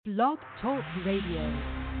Blog Talk Radio.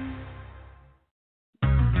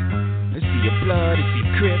 Is he a blood? Is he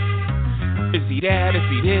Crip? Is he that? Is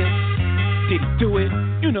he this? Did he do it?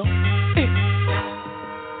 You know.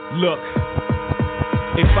 Look,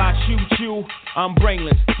 if I shoot you, I'm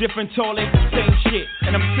brainless. Different toilet, same shit.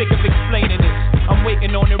 And I'm sick of explaining this. I'm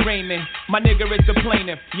waiting on the raiment. My nigga is the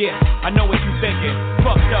plaintiff. Yeah, I know what you thinking.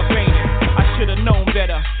 Fucked up, ain't it? I should've known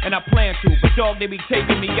better, and I plan to. But dog, they be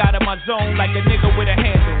taking me out of my zone like a nigga with a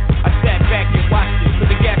handle. I sat back and watched it, put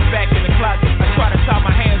the gas back in the closet. I try to tie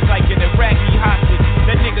my hands like an Iraqi hostage.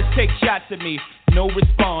 That niggas take shots at me, no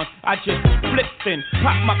response. I just flipped and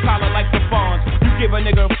popped my collar like the fawns. You give a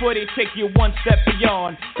nigga a foot, they take you one step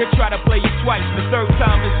beyond. They try to play you twice, the third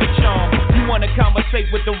time is the charm. You wanna conversate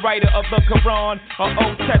with the writer of the Quran or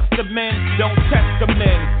Old Testament? Don't test the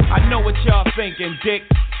men. I know what y'all thinking, dick.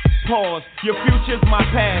 Pause, your future's my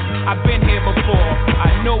past. I've been here before.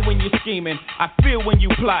 I know when you're scheming, I feel when you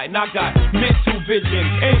plotting. I got mental vision,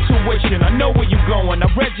 intuition. I know where you're going. I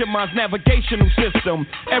read your mind's navigational system.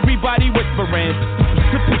 Everybody whispering,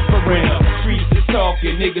 whispering. Streets is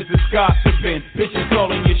talking, niggas is gossiping. Bitches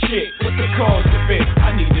calling your shit. What's the cause of it?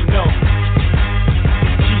 I need to know.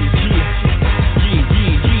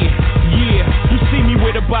 Yeah. You see me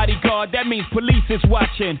with a bodyguard, that means police is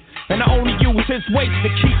watching. And I only use his weight to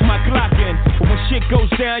keep my Glock in. But when shit goes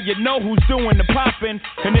down, you know who's doing the popping.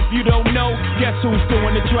 And if you don't know, guess who's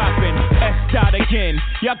doing the dropping? S. again.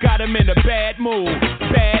 Y'all got him in a bad mood.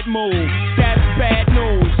 Bad mood. That's bad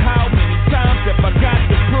news. How many times have I got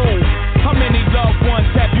to prove? How many loved ones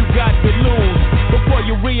have you got to lose before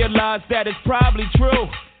you realize that it's probably true?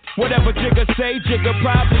 Whatever Jigga say, Jigga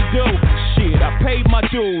probably do. Shit, I paid my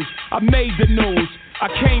dues. I made the news. I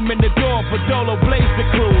came in the door for Dolo Blaze the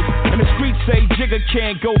Cruise. And the streets say Jigga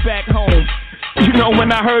can't go back home. You know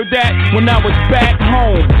when I heard that? When I was back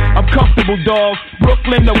home. I'm comfortable, dog.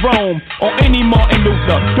 Brooklyn to Rome. Or any Martin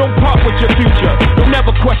Luther. Don't part with your future. Don't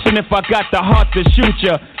ever question if I got the heart to shoot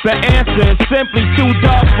ya. The answer is simply too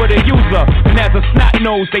dark for the user. And as a snot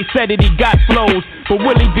nose, they said that he got flows. But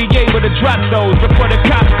will he be able to drop those before the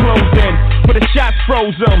cops close in? For the shots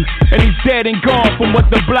froze him. And he's dead and gone from what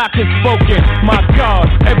the block has spoken. My God,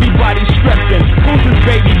 everybody's stressing. Who's his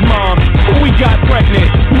baby's mom? Who we got pregnant?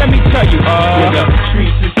 Let me tell you, the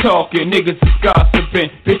streets is talking, niggas is gossiping,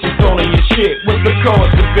 bitches calling your shit. What's the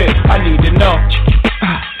cause of it? I need to know.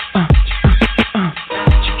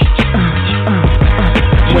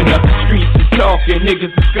 When the streets is talking,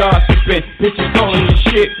 niggas is gossiping, bitches calling your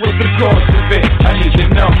shit. What's the cause of it? I need to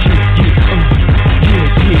know.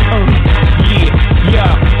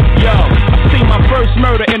 Yo, I seen my first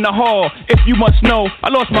murder in the hall. If you must know,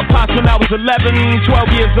 I lost my pops when I was 11,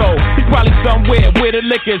 12 years old. He's probably somewhere where the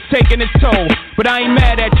liquor's taking its toll. But I ain't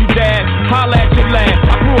mad at you, Dad. Holla at your lad.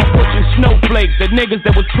 I grew up pushing snowflakes, the niggas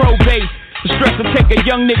that was pro-base. The stress to take a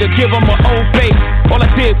young nigga, give him an old face. All I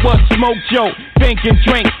did was smoke, joke, think and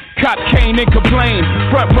drink. Cop cane and complain.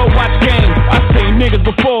 Front row watch game. I seen niggas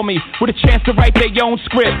before me with a chance to write their own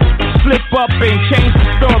script. Slip up and change the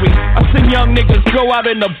story. I seen young niggas go out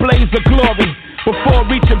in a blaze of glory before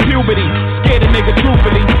reaching puberty. Scared a nigga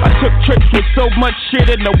truthfully. I took trips with so much shit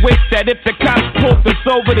in the whip that if the cops pulled us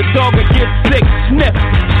over, the dog would get sick. Sniff.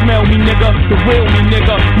 Smell me, nigga. The real me,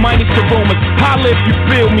 nigga. Minus the rumors. Holla if you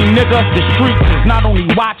feel me, nigga. The streets is not only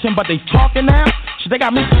watching, but they talking now. Shit, they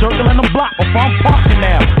got me circling the block before I'm parking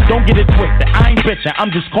now. Don't get it twisted. I ain't bitching. I'm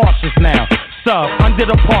just cautious now. Sub, under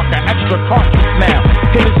the parker, extra cautious now.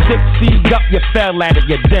 Hit a 6 up, you fell at it,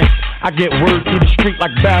 you dent. I get word through the street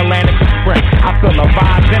like Bell Atlantic Express. I feel the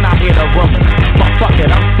vibes and I hear the rumors. But fuck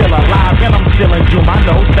it, I'm still alive and I'm still in June. I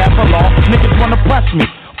know staff of law, niggas wanna press me.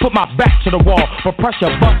 Put my back to the wall, but pressure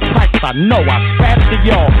bust pipes. I know I spat to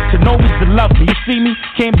y'all. To know me, to love me. You see me,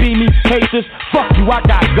 can't be me, haters. Fuck you, I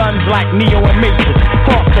got guns like Neo and Matrix.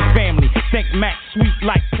 Cross the family, think Max sweet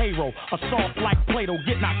like payroll. A soft like Plato,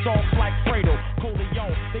 get knocked off like Fredo. Coleon,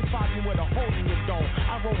 they find you with a hole in your dome.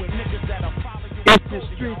 I roll with niggas that'll follow you. It's the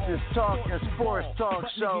Streets is Talking Sports Talk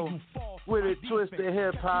Show with a twist of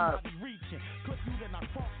hip hop.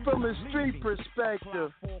 From a street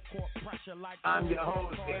perspective, I'm your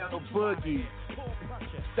host, El-Boogie,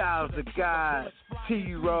 Styles of God,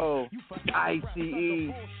 T-Roll,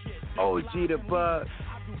 ICE, OG the Buck.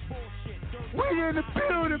 We in the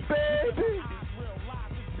building, baby.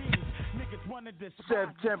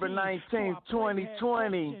 September 19th,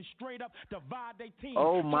 2020.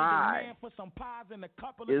 Oh my,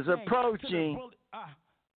 is approaching.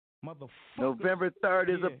 November 3rd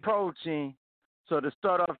is approaching. So to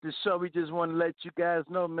start off the show, we just want to let you guys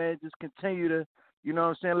know, man, just continue to, you know what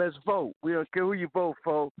I'm saying, let's vote. We don't care who you vote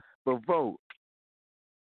for, but vote.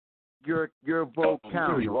 your vote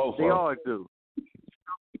counts. They all do.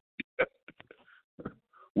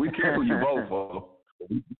 We care who you vote for.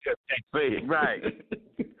 We just can't say it. Right.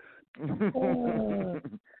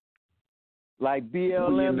 Like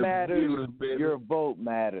BLM matters, your vote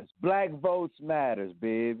matters. Black votes matters,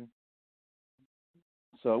 baby.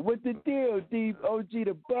 So what the deal, Deep OG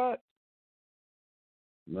the Buck?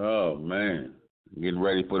 Oh man, getting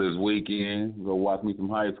ready for this weekend. Go watch me some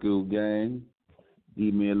high school games.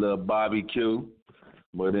 Eat me a little barbecue.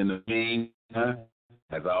 But in the meantime,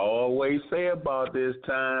 as I always say about this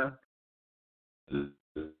time,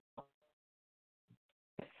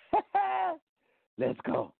 let's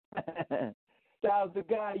go. Styles the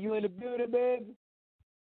guy, you in the building, baby?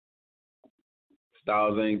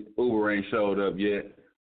 Styles Uber ain't showed up yet.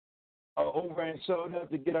 Oh, Uber ain't showed up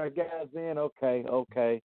to get our guys in? Okay.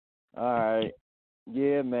 All right.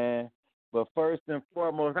 Yeah, man. But first and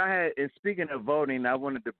foremost, and speaking of voting, I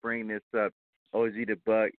wanted to bring this up, OG the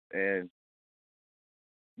Buck, and,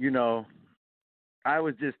 I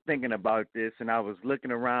was just thinking about this, and I was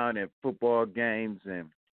looking around at football games, and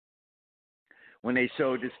when they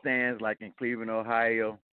showed the stands, like in Cleveland,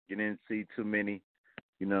 Ohio, you didn't see too many,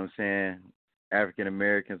 African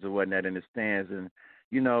Americans or whatnot in the stands. And,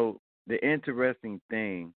 the interesting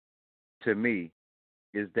thing to me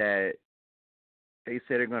is that they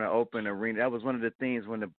said they're going to open an arena. That was one of the things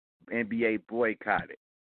when the NBA boycotted.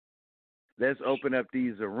 Let's open up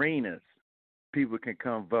these arenas. People can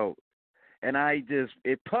come vote. And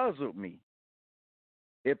it puzzled me.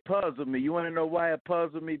 It puzzled me. You want to know why it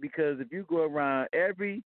puzzled me? Because if you go around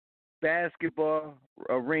every basketball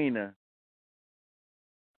arena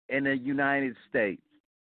in the United States,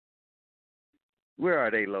 where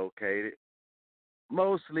are they located?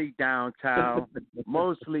 Mostly downtown,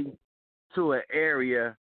 mostly to an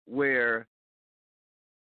area where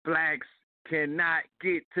blacks cannot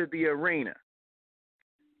get to the arena.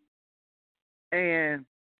 And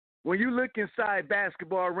when you look inside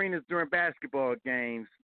basketball arenas during basketball games,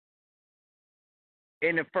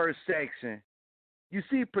 in the first section, you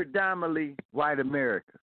see predominantly white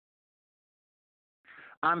America.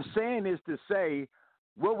 I'm saying this to say,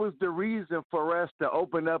 what was the reason for us to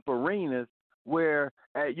open up arenas where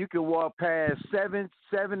you can walk past 7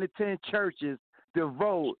 to 10 churches to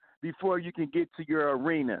vote before you can get to your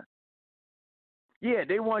arena? Yeah,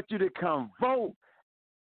 they want you to come vote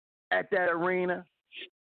at that arena.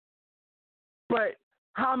 But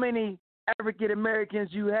how many African Americans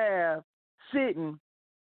you have sitting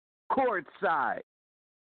courtside,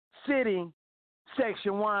 sitting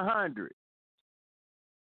section 100?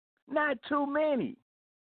 Not too many.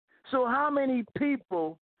 So how many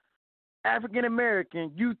people, African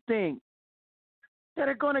American, you think that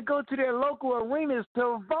are going to go to their local arenas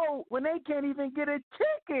to vote when they can't even get a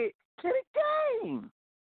ticket to the game?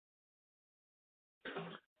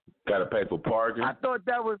 Got to pay for parking. I thought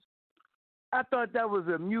that was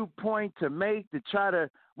a mute point to make, to try to,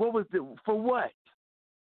 for what?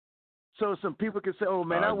 So some people can say, "Oh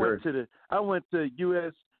man, I went to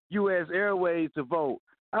US Airways to vote.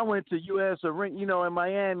 I went to US Arena, in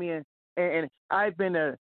Miami, and I've been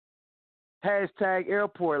to hashtag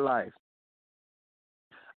airport life.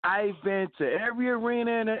 I've been to every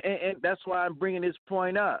arena, and that's why I'm bringing this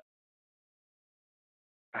point up.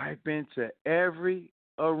 I've been to every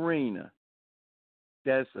arena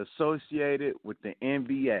that's associated with the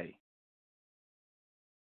NBA.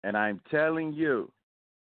 And I'm telling you,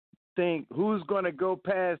 think who's going to go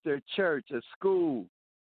past their church, a school,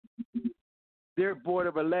 their board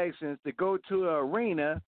of elections to go to an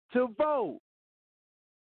arena to vote?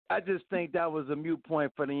 I just think that was a mute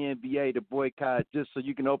point for the NBA to boycott just so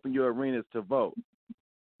you can open your arenas to vote.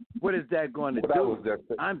 What is that going to do?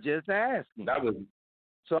 I'm just asking.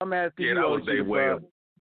 So I'm asking you. That was their way.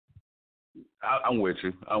 I'm with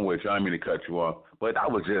you. I didn't mean to cut you off. But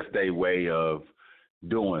that was just their way of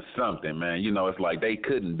doing something, man. It's like they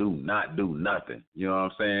couldn't not do nothing. You know what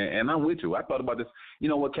I'm saying? And I'm with you. I thought about this.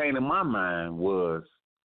 What came to my mind was,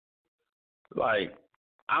 like,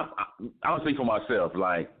 I'll speak for myself.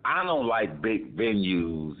 Like, I don't like big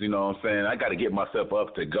venues, you know what I'm saying? I got to get myself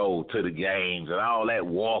up to go to the games and all that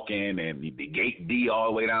walking and the gate D all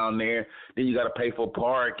the way down there. Then you got to pay for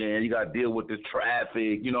parking. You got to deal with the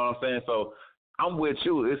traffic, you know what I'm saying? So I'm with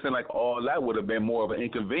you. It seemed like all that would have been more of an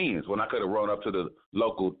inconvenience when I could have run up to the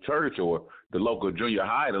local church or the local junior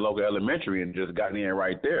high, the local elementary, and just gotten in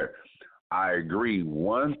right there. I agree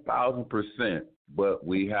 1,000%, but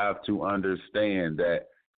we have to understand that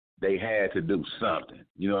they had to do something.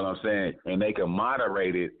 You know what I'm saying? And they could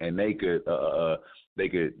moderate it, and they could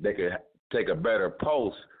take a better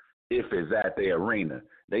post if it's at the arena.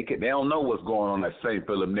 They don't know what's going on at St.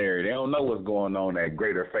 Philip Neri. They don't know what's going on at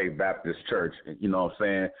Greater Faith Baptist Church. You know what I'm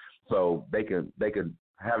saying? So they could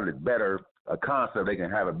have it better, a concept. They can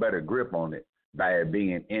have a better grip on it by it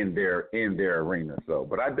being in their arena. So,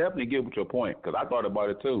 but I definitely get with your point because I thought about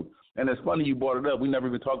it too. And it's funny you brought it up. We never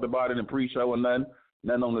even talked about it in pre-show or nothing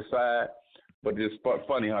on the side. But it's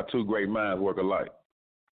funny how two great minds work alike.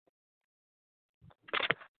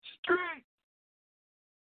 Street.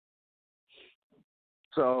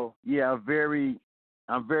 So yeah, I'm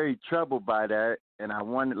very troubled by that, and I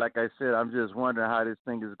wonder, like I said, I'm just wondering how this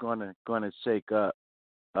thing is gonna shake up,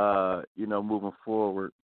 moving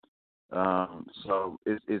forward. So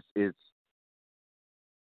it's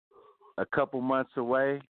a couple months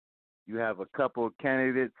away. You have a couple of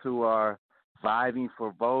candidates who are vying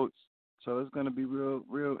for votes, so it's gonna be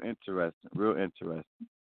real interesting,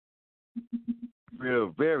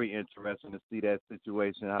 very interesting to see that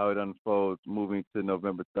situation, how it unfolds moving to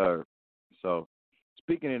November 3rd. So,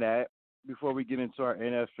 speaking of that, before we get into our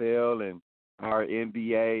NFL and our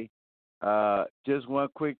NBA, just one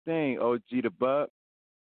quick thing, OG the Buck,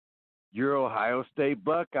 your Ohio State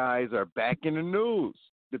Buckeyes are back in the news.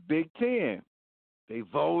 The Big Ten, they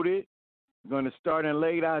voted, going to start in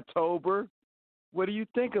late October. What do you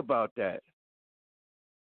think about that?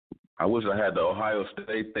 I wish I had the Ohio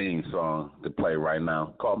State theme song to play right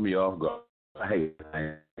now. Caught me off guard. I hate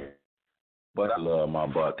it, but I love my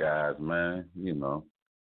Buckeyes, man.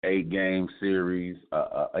 8-game series,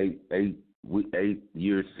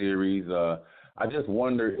 8-year series. I just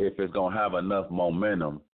wonder if it's gonna have enough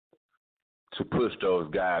momentum to push those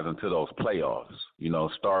guys into those playoffs.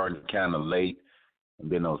 Starting kind of late, and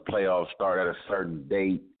then those playoffs start at a certain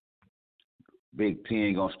date. Big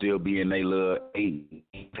Ten gonna still be in their little 8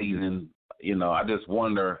 season. I just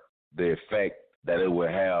wonder the effect that it would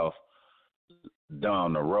have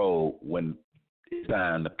down the road when it's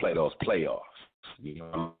time to play those playoffs.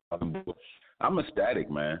 I'm ecstatic,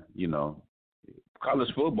 man.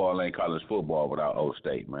 College football ain't college football without O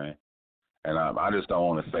State, man. And I just don't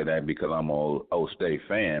want to say that because I'm an O State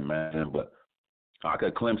fan, man. But how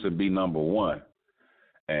could Clemson be number one,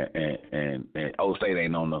 and O State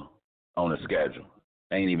ain't on the schedule,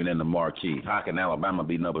 ain't even in the marquee? How can Alabama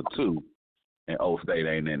be number 2 and O State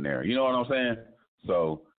ain't in there? You know what I'm saying?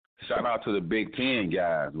 So shout out to the Big Ten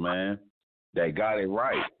guys, man. They got it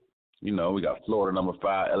right. We got Florida number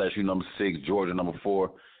 5, LSU number 6, Georgia number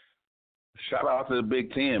 4. Shout out to the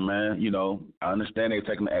Big Ten, man. I understand they're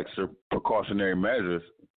taking extra precautionary measures,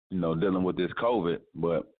 dealing with this COVID,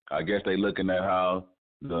 but I guess they looking at how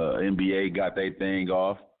the NBA got their thing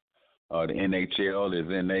off. The NHL is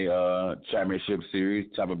in their championship series.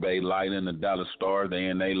 Tampa Bay Lightning, the Dallas Stars, they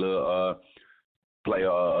in their little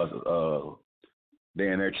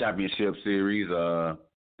they're in their championship series. The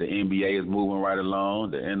NBA is moving right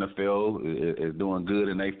along. The NFL is doing good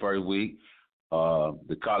in their first week.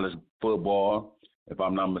 The college football, if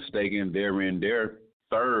I'm not mistaken, they're in their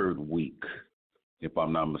third week, if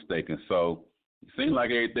I'm not mistaken. So it seems like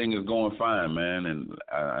everything is going fine, man. And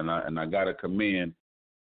I gotta commend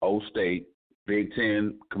O State, Big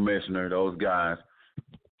Ten commissioner, those guys,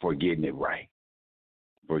 for getting it right.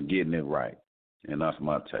 And that's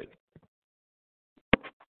my take.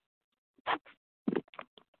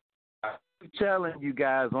 I'm telling you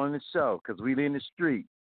guys on the show, because we in the street.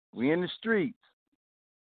 We in the streets.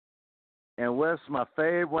 And what's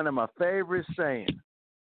one of my favorite sayings?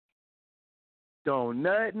 Don't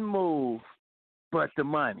nothing move but the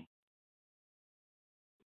money.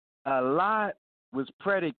 A lot was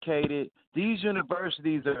predicated. These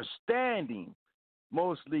universities are standing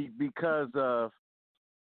mostly because of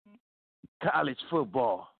college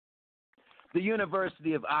football. The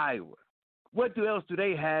University of Iowa. What else do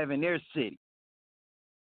they have in their city?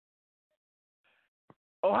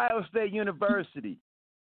 Ohio State University.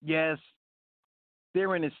 Yes,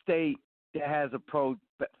 they're in a state that has a pro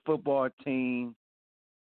football team.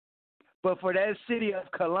 But for that city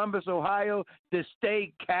of Columbus, Ohio, the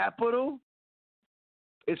state capital,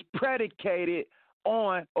 is predicated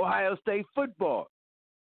on Ohio State football.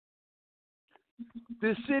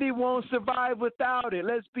 The city won't survive without it.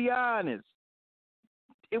 Let's be honest.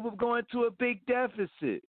 It would go into a big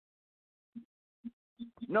deficit.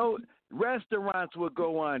 No restaurants would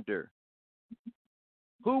go under.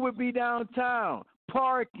 Who would be downtown?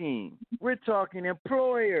 Parking. We're talking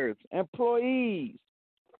employers, employees,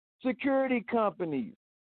 security companies.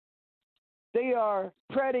 They are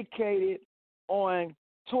predicated on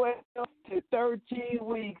 12 to 13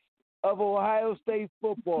 weeks of Ohio State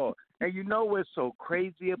football. And you know what's so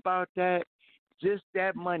crazy about that? Just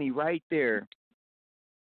that money right there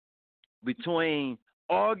between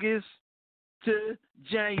August to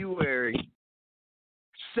January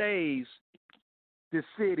saves the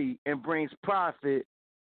city and brings profit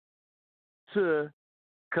to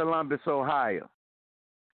Columbus, Ohio,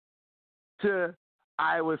 to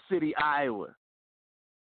Iowa City, Iowa,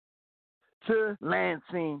 to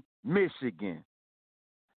Lansing, Michigan,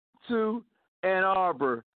 to Ann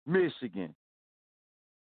Arbor, Michigan.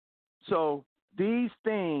 So these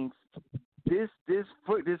things, this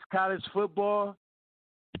college football,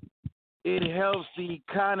 it helps the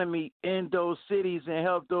economy in those cities and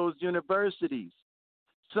help those universities.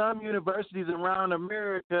 Some universities around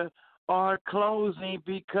America are closing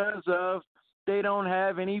because of they don't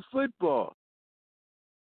have any football.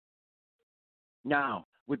 Now,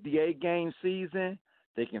 with the 8-game season,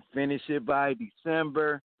 they can finish it by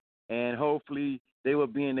December, and hopefully they will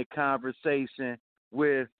be in the conversation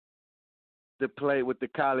with the play with the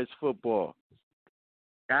college football.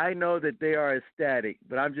 I know that they are ecstatic,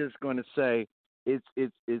 but I'm just going to say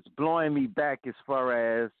it's blowing me back as far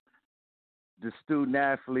as the student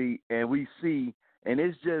athlete, and we see, and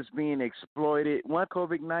it's just being exploited. One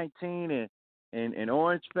COVID-19 and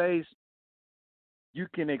orange face, you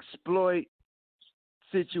can exploit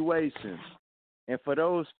situations. And for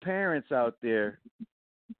those parents out there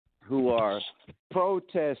who are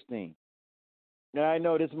protesting, now I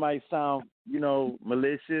know this might sound,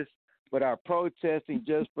 malicious, but are protesting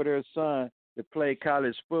just for their son to play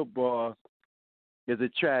college football is a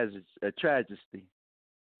tragedy.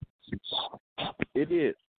 It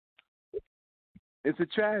is. It's a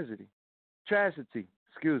tragedy,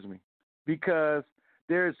 because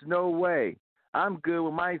there's no way. I'm good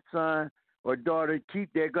with my son or daughter.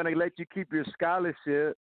 They're going to let you keep your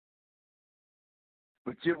scholarship,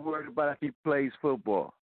 but you're worried about if he plays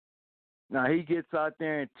football. Now, he gets out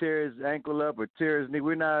there and tears his ankle up or tears his knee.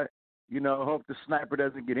 We're not, hope the sniper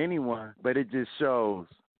doesn't get anyone, but it just shows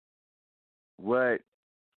what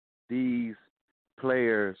these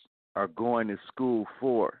players are going to school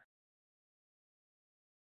for.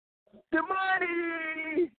 The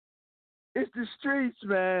money! It's the streets,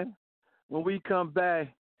 man. When we come back,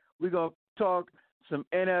 we're going to talk some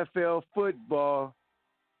NFL football.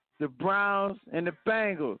 The Browns and the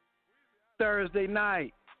Bengals, Thursday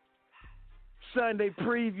night. Sunday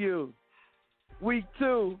preview, week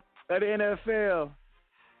 2 of the NFL.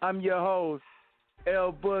 I'm your host,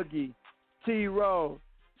 El-Boogie, T-Row,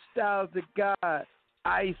 Styles the God,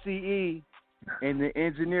 ICE, and the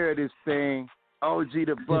engineer of this thing, OG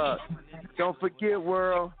the Buck. Don't forget,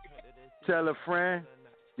 world, tell a friend,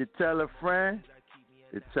 you tell a friend,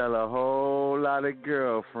 you tell a whole lot of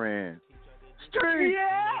girlfriends. Street!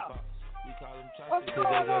 Yeah! Cause they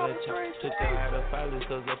gonna chop, took her out of filers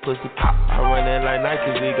cause that pussy pop. I run it like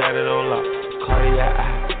Nike, we got it on lock. Cardiac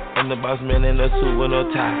eye, I'm the boss man in a suit with no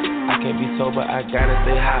tie. I can't be sober, I gotta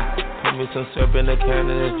stay high. Put me some syrup in the can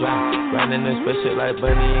and it's dry. Riding in special like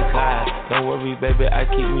Bunny and Clyde. Don't worry, baby, I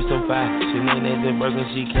keep me some fire. She names and burgers,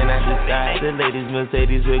 she cannot decide. The ladies,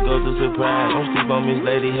 Mercedes, will go to surprise. Don't sleep on Miss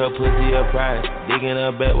Lady, her pussy a prize. Digging her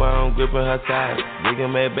back while I'm gripping her side. Digging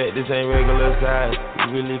my back, this ain't regular size.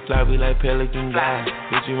 You really fly, we like pelican guys.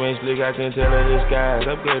 Get you range slick, I can tell her the skies.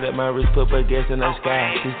 Upgrade at my wrist, put her gas in the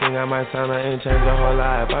sky. She think I might sign her and change her whole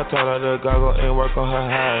life. I told her to goggle and work on her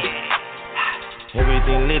highs.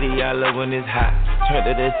 Everything litty, I love when it's hot. Turned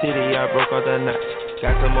to the city, I broke out the notch.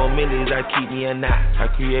 Got some more millies, I keep me a knot.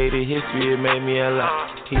 I created history, it made me a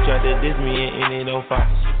lot. He tried to diss me and it don't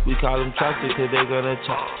fight. We call them chopsticks cause they gonna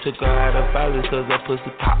chop. Took her out of filers cause that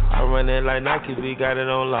pussy pop. I run it like Nike, we got it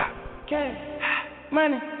on lock. Cash,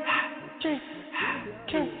 money, drink,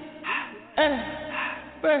 cash,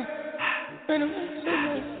 burn, I don't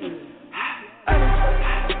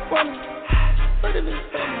want it.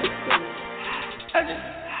 I just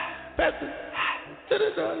passed it to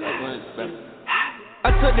the door like one step.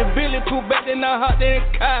 I took the Billy coupe back, then I hopped in the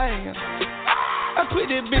car. I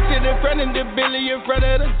put this bitch in the front of the Billy in front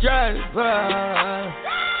of the driver.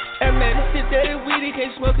 And man, this shit that is weedy,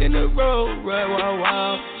 can't smoke in the road. Right,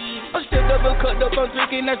 wow. I'm still double cut up, I'm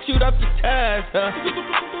drinking, I shoot off the tires.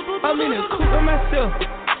 I'm in the coupe by myself.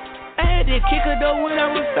 I had that kicker though when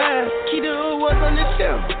I was 5. Key the was on the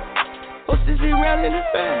shelf. Hostess around in the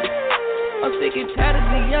fast. I'm sick and tired of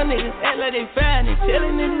these young niggas act like they fine and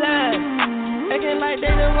telling their lies. Acting like they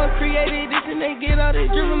the one created this and they get all this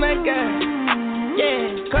drip from that guy.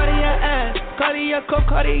 Yeah, Cartier eyes, Cartier coat,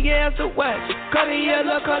 Cartier the watch, Cartier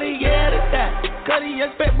look, Cartier the thigh,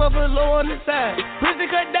 Cartier spec buffalo on the side. Pussy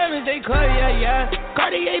cut diamonds, they Cartier, yeah.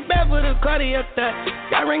 Cartier bad for the Cartier thigh.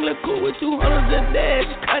 Got Wrangler cool with 200 a dash.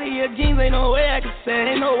 Cartier jeans, ain't no way I can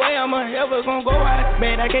say. Ain't no way I'm ever gonna go out.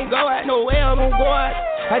 Man, I can't go out, no way I'm gonna go out.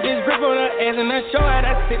 I just grip on her ass and I show out.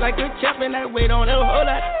 I sit like a champ and I wait on her whole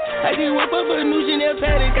lot. I just whip up a new Chanel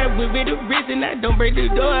paddock. I whip it the wrist and I don't break the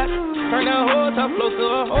door out. Turn the whole top floor to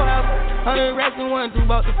a whole house. 100 racks and 1 2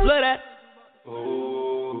 about to flood out.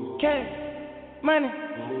 Cash, money,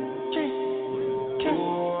 drink, cash,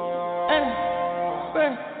 money,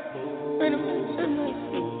 burn, burn,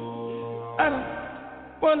 I don't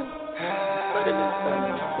wanna, what is this?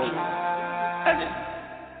 I just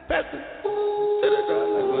pass it to the door.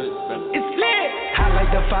 It's lit. I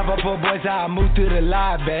like the 504 boys, how I move through the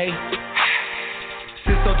live, babe.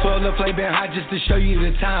 Since 12, the play been hot just to show you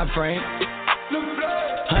the time frame.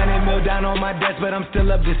 100 mil down on my desk, but I'm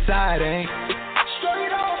still up deciding.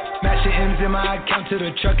 Mashing M's in my account to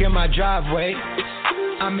the truck in my driveway.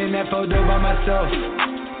 I'm in that photo by myself.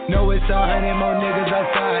 Know it's 100 more niggas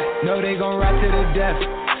outside. Know they gon' ride to the death.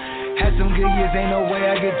 Had some good years, ain't no way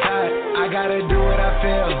I get tired. I gotta do what I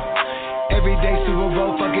feel. Every day Super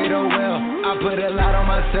Bowl, fuck it, oh well. I put a lot on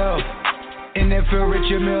myself. And then for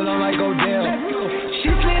Richard Mill, I'm like Odell. She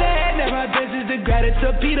slid ahead, now my best is the gratitude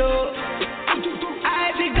torpedo.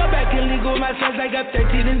 I had to go back and legal my sons like I'm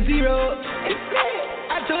 13-0.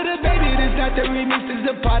 I told her, baby, this not the remix, this is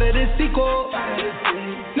a part of the sequel.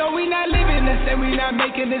 No, we not living the same, we not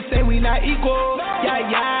making the same, we not equal.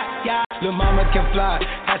 Yeah. Lil' mama can fly.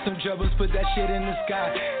 Had some troubles, put that shit in the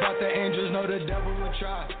sky. Thought the angels know the devil would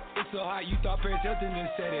try. It's so hot, you thought Paris Hilton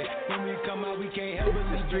just said it. When we come out, we can't help but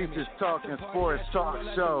The Streets is Talking Sports Talk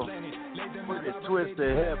Show with a twist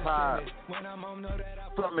of hip hop.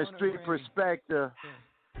 From a street perspective,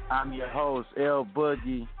 I'm your host,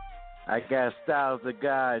 El-Boogie. I got Styles the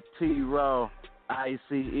Guy, T-Row, ICE,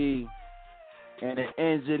 and an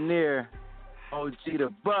engineer, OG the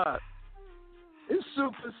Buck. It's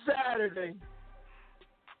Super Saturday.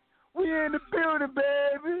 We in the building,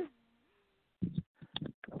 baby.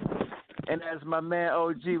 And as my man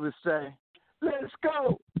OG would say, let's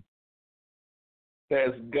go.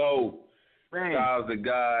 Let's go. Man. Styles the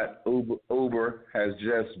God, Uber has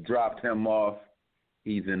just dropped him off.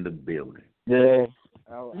 He's in the building. Yeah.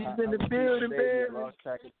 He's in the building, baby. Lost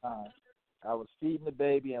track of time. I was feeding the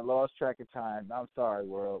baby and lost track of time. I'm sorry,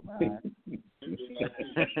 world, man. We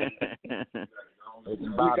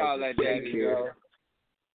call that daddy, yo.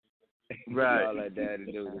 Right. We call that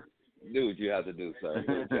daddy, do what you have to do, sir.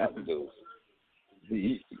 Do what you have to do.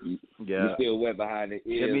 You still wet behind the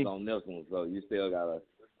ears on this one, so you still got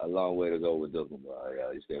a long way to go with this one, bro.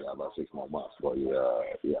 Yeah, you still got about 6 more months for you.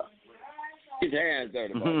 Yeah. Get your hands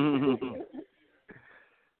dirty, bro.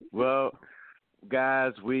 Well,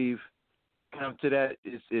 guys, we've come to that.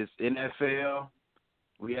 It's NFL.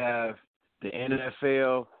 We have the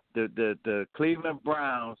NFL. The Cleveland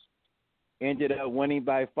Browns ended up winning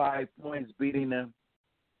by 5 points, beating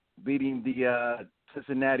the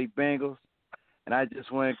Cincinnati Bengals. And I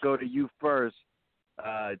just want to go to you first,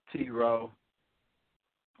 T-Row.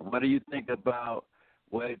 What do you think about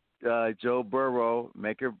what Joe Burrow,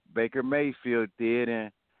 Baker Mayfield did,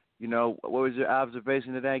 and what was your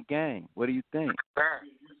observation of that game? What do you think?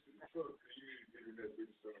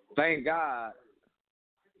 Thank God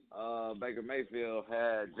Baker Mayfield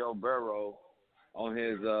had Joe Burrow on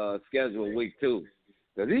his schedule week 2.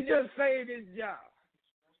 Because he just saved his job.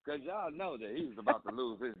 Because y'all know that he was about to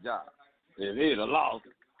lose his job. If he'd have lost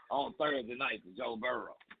on Thursday night to Joe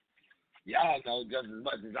Burrow. Y'all know just as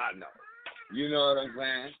much as I know. You know what I'm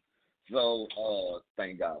saying? So,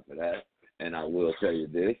 thank God for that. And I will tell you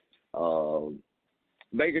this.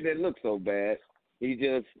 Baker didn't look so bad. He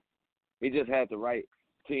just had the right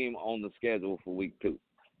team on the schedule for week 2.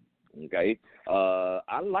 Okay?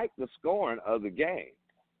 I like the scoring of the game.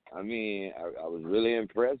 I mean, I was really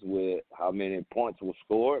impressed with how many points were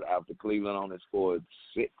scored after Cleveland only scored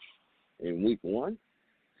 6 in week 1.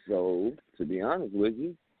 So, to be honest with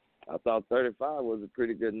you, I thought 35 was a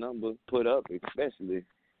pretty good number put up, especially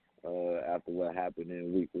after what happened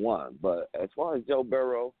in week 1. But as far as Joe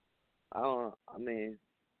Burrow, I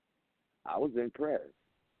was impressed.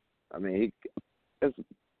 I mean,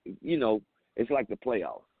 it's like the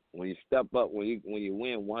playoffs. When you step up, when you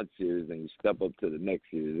win one series and you step up to the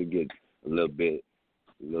next series, it gets a little bit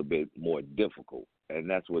more difficult. And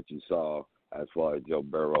that's what you saw as far as Joe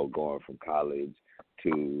Burrow going from college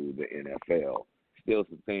to the NFL. Still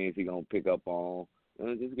some things he's gonna pick up on.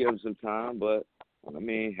 Just give him some time, but I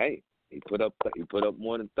mean, hey, he put up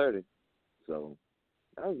more than 30. So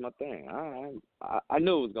that was my thing. I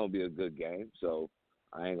knew it was gonna be a good game, so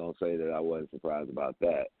I ain't gonna say that I wasn't surprised about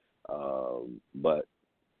that. But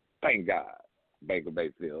thank God Baker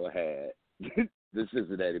Mayfield had the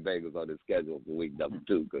Cincinnati Bengals on his schedule for week number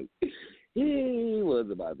 2 because he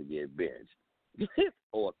was about to get benched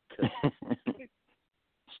or cut.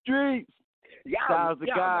 Streets. Styles the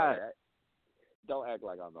God. Don't act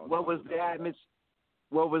like I know. What was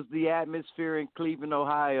the atmosphere in Cleveland,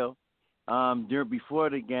 Ohio, before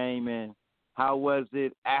the game, and how was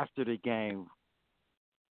it after the game?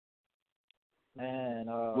 Man,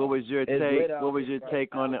 what was your take? What was your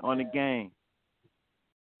take on the game?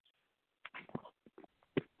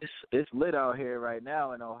 It's lit out here right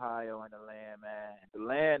now in Ohio and the land, man. The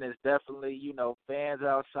land is definitely, fans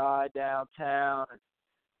outside downtown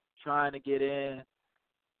trying to get in.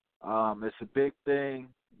 It's a big thing.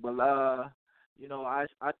 But I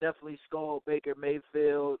definitely scolded Baker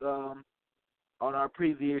Mayfield on our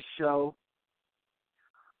previous show.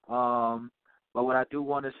 But what I do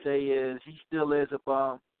want to say is he still is a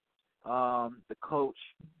bum. The coach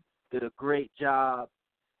did a great job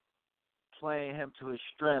playing him to his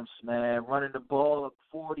strengths, man. Running the ball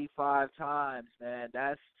 45 times, man.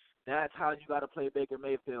 That's how you got to play Baker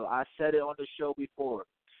Mayfield. I said it on the show before.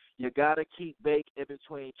 You got to keep Baker in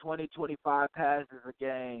between 20, 25 passes a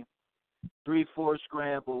game, 3-4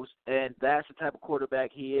 scrambles, and that's the type of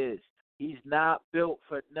quarterback he is. He's not built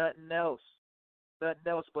for nothing else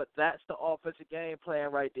but that's the offensive game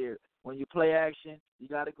plan right there. When you play action, you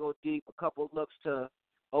got to go deep. A couple looks to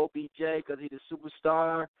OBJ because he's a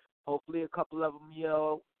superstar. Hopefully a couple of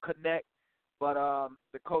them, connect. But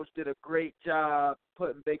the coach did a great job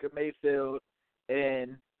putting Baker Mayfield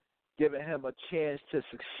and giving him a chance to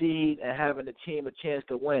succeed and having the team a chance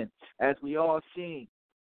to win. As we all seen,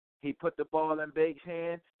 he put the ball in Baker's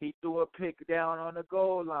hands. He threw a pick down on the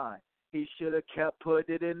goal line. He should have kept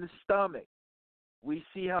putting it in the stomach. We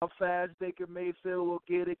see how fast Baker Mayfield will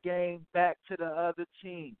get a game back to the other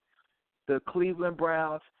team. The Cleveland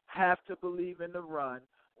Browns have to believe in the run,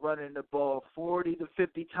 running the ball 40 to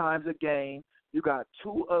 50 times a game. You got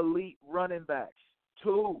 2 elite running backs.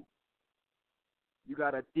 2. You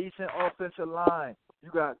got a decent offensive line.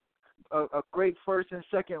 You got a great first and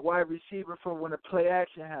second wide receiver for when the play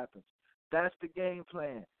action happens. That's the game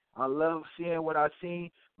plan. I love seeing what I've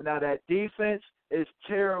seen. But now that defense is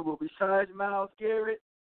terrible. Besides Myles Garrett,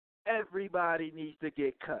 everybody needs to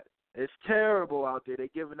get cut. It's terrible out there. They're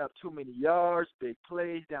giving up too many yards, big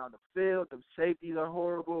plays down the field. The safeties are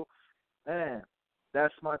horrible. Man,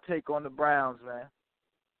 that's my take on the Browns, man.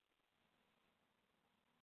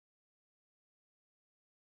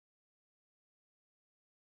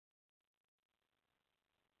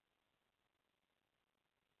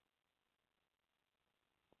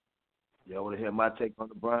 Y'all want to hear my take on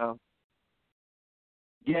the Browns?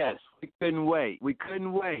 Yes, we couldn't wait.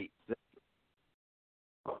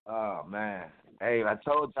 Oh, man. Hey, I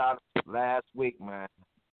told y'all last week, man.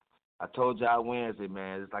 I told y'all Wednesday,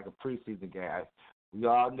 man. It's like a preseason game. We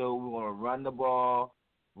all knew we were going to run the ball,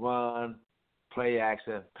 run, play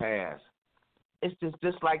action, pass. It's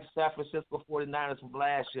just like San Francisco 49ers from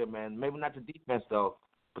last year, man. Maybe not the defense, though.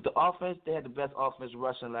 But the offense, they had the best offense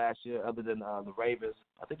rushing last year other than the Ravens.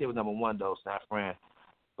 I think they were number 1, though, San Fran.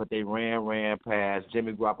 But they ran, passed.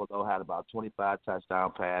 Jimmy Garoppolo had about 25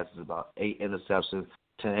 touchdown passes, about 8 interceptions,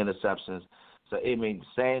 10 interceptions. So, I mean,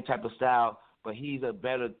 same type of style, but he's a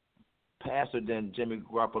better passer than Jimmy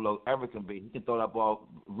Garoppolo ever can be. He can throw that ball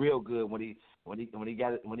real good when he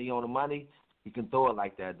on the money. He can throw it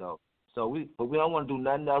like that, though. So we don't want to do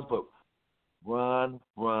nothing else but run,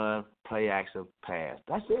 play action, pass.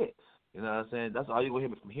 That's it. You know what I'm saying? That's all you're going to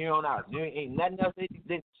hear from here on out. There ain't nothing else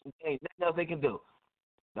they can do.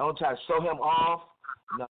 Don't try to show him off.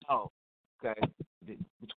 No. Okay.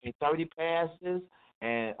 Between 30 passes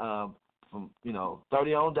and from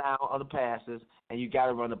 30 on down on the passes, and you got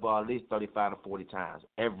to run the ball at least 35 to 40 times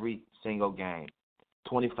every single game.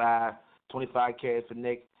 25 carries for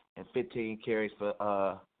Nick and 15 carries for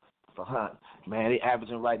Hunt. Man, they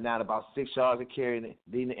averaging right now about 6 yards a carry,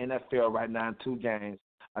 leading the NFL right now in 2 games.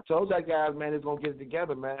 I told that guys, man, they're gonna get it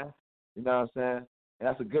together, man. You know what I'm saying? And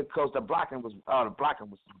that's a good coach. The blocking was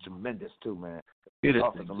tremendous too, man. Get it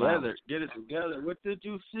together. What did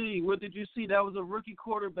you see? That was a rookie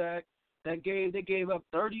quarterback they gave up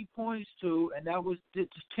 30 points to, and that was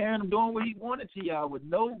just tearing him, doing what he wanted to y'all with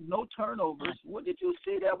no turnovers. What did you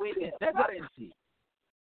see that we didn't? That I didn't see.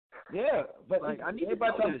 Yeah, but I need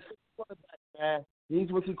everybody to know this. Man, these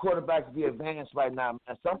rookie quarterbacks be advanced right now,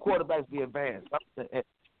 man. Some quarterbacks be advanced.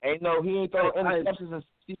 He ain't throwing interceptions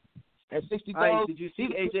and 60 throws. Did you see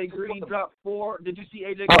A.J. Green drop 4? Did you see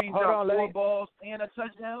A.J. Green drop 4 balls and a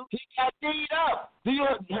touchdown? He got beat up. Do you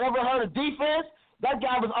ever heard of defense? That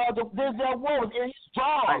guy was Denzel Ward was in his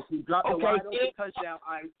jaw. He dropped a wide open touchdown.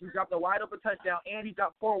 He dropped a wide open touchdown, and he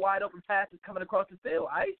dropped 4 wide open passes coming across the field.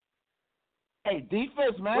 Hey,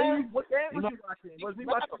 defense, man. What game was you watching? Was we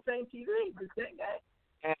watching the same TV? The same game?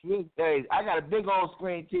 Hey, I got a big old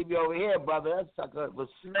screen TV over here, brother. That sucker was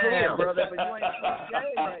clear, brother. But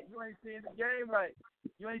you ain't seeing the game right.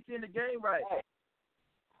 You ain't seeing the game right.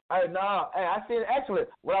 Hey, no. Hey, I see it excellent.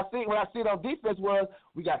 What I see on defense was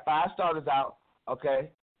we got 5 starters out.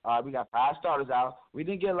 Okay. We got 5 starters out. We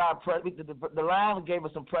didn't get a lot of pressure. The line gave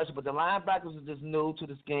us some pressure, but the linebackers are just new to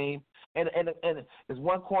the scheme. And there's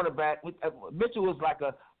one cornerback. Mitchell was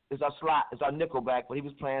is our slot, is our nickel back, but he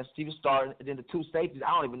was starting. And then the 2 safeties, I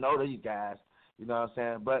don't even know these guys. You know what I'm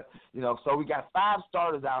saying? But, so we got 5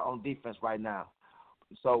 starters out on defense right now.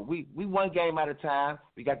 So we one game at a time.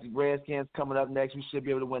 We got the Redskins coming up next. We should be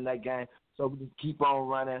able to win that game. So we just keep on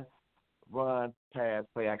running. Run, pass,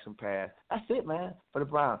 play action, pass. That's it, man, for the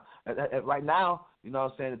Browns. Right now, you know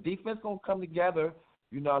what I'm saying, the defense going to come together.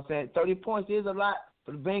 You know what I'm saying, 30 points is a lot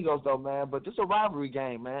for the Bengals, though, man, but this is a rivalry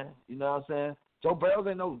game, man. You know what I'm saying? Joe Burrow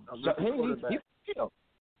ain't no –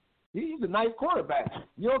 he's a nice quarterback.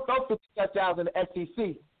 You don't throw 50 touchdowns in the SEC.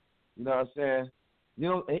 You know what I'm saying?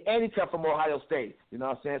 And he come from Ohio State. You know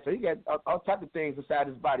what I'm saying? So he got all types of things inside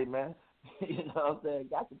his body, man. You know what I'm saying?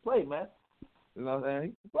 Got to play, man. You know what I'm saying? He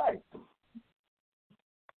can play.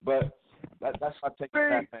 But that's how I take it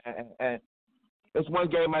back, man. And it's one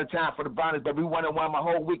game at a time for the Browns, but we won and won my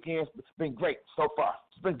whole weekend. It's been great so far.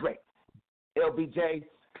 It's been great. LBJ,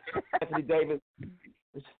 Anthony Davis,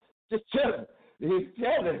 just chilling. He's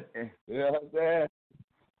chilling. You know what I'm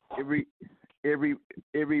saying?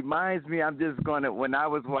 It reminds me, when I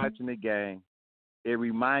was watching the game, it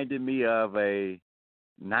reminded me of a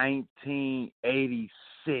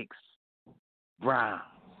 1986 Browns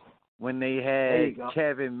when they had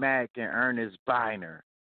Kevin Mack and Ernest Biner.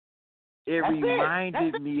 It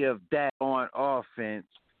reminded me of that on offense,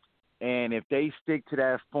 and if they stick to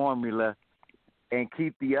that formula and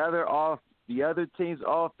keep the other team's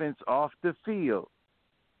offense off the field,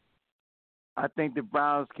 I think the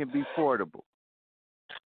Browns can be portable.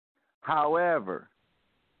 However,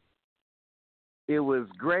 it was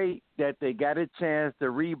great that they got a chance to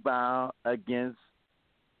rebound against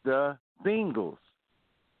the Bengals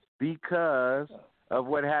because of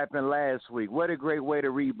what happened last week. What a great way to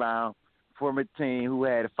rebound from a team who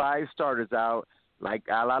had 5 starters out, like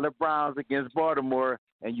a lot of Browns against Baltimore,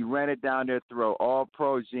 and you ran it down their throat. All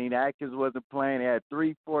pro. Gene Atkins wasn't playing. They had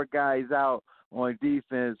 3-4 guys out on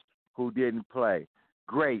defense who didn't play.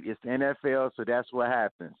 Great. It's the NFL, so that's what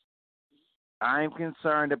happens. I'm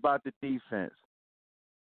concerned about the defense.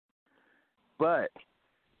 But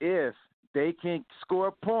if they can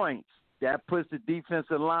score points, that puts the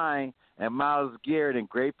defensive line and Myles Garrett in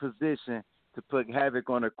great position to put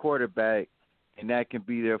havoc on a quarterback, and that can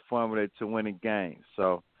be their formula to win a game.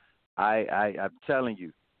 So I'm telling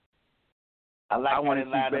you, I want to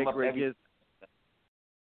see Baker against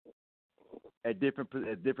at different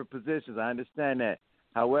positions. I understand that.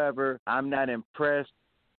 However, I'm not impressed.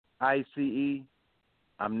 ICE,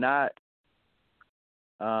 I'm not,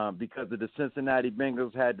 because of the Cincinnati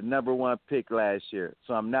Bengals had the number 1 pick last year,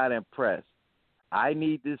 so I'm not impressed. I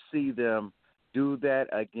need to see them do that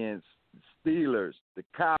against the Steelers, the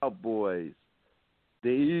Cowboys, the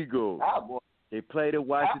Eagles. They played at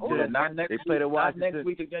Washington. Not next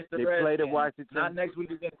week against the Redskins. They played at Washington. Not next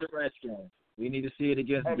week against the Redskins. We need to see it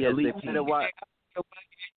against the elite team.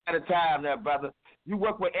 At a time there, brother. You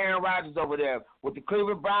work with Aaron Rodgers over there. With the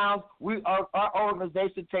Cleveland Browns, our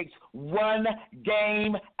organization takes one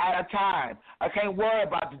game at a time. I can't worry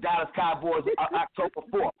about the Dallas Cowboys October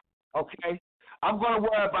 4th, okay? I'm going to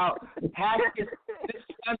worry about Haskins this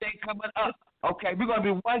Sunday coming up, okay? We're going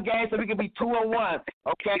to be one game so we can be 2-1,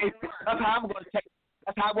 okay? That's how I'm going to take it.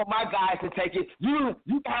 That's how I want my guys to take it. You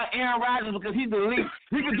got Aaron Rodgers because he's the elite.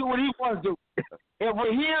 He can do what he wants to do. If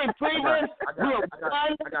we're here in Cleveland, we're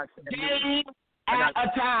one game at a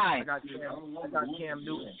time. I got Cam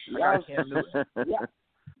Newton.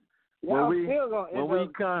 When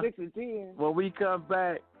we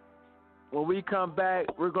come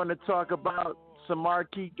back, we're going to talk about some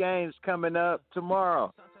marquee games coming up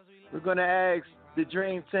tomorrow. We're going to ask the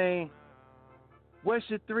Dream Team, what's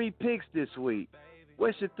your 3 picks this week?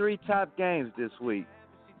 What's your 3 top games this week?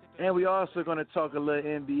 And we also going to talk a little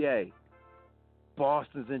NBA.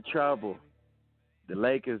 Boston's in trouble. The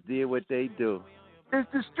Lakers did what they do. It's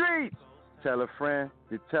the streets. Tell a friend,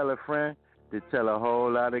 to tell a friend, to tell a whole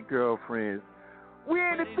lot of girlfriends. We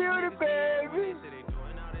in the building, baby.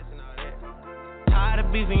 Tired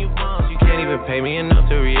of beefing you bums, you can't even pay me enough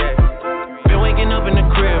to react. Been waking up in the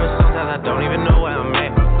crib and sometimes I don't even know where I'm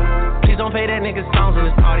at. Please don't pay that nigga songs in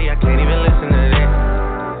this party, I can't even listen to that.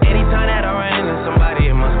 Anytime that I run into somebody,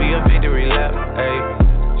 it must be a victory lap.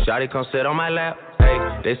 Ayy, shawty come sit on my lap.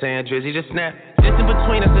 Ayy, they saying Drizzy just snap. Yeah. distance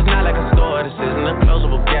between us is not like a store. This isn't a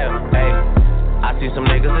closable gap. Hey, I see some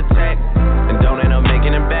niggas attack and don't end up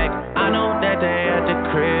making it back. I know that they at the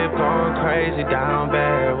crib going crazy down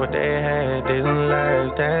bad. What they had didn't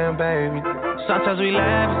last, damn baby. Sometimes we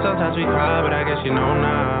laugh, sometimes we cry, but I guess you know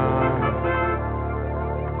now,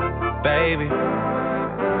 baby.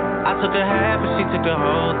 I took a half and she took the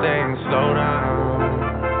whole thing. Slow down,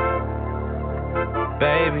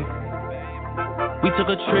 baby. We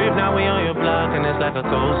took a trip, now we on your block and it's like a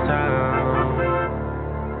ghost town,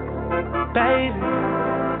 baby.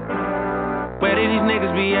 Where did these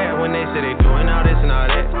niggas be at when they say they doing all this and all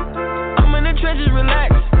that? I'm in the trenches,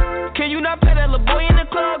 relax. Can you not pet that little boy in the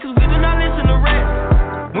club? Cause we do not listen to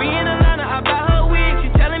rap. We in Atlanta, I buy her wig.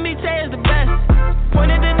 She telling me Tay is the best.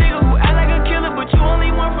 Point at the nigga who act like a killer, but you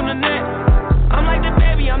only one from the net. I'm like the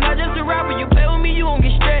baby, I'm not just a rapper. You play with me, you gon'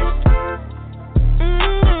 get stretched.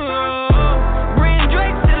 Bring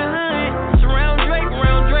Drake to the hood. Surround Drake,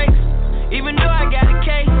 around Drake. Even though I got a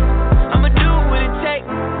case, I'ma do what it takes.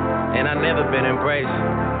 And I never been embraced,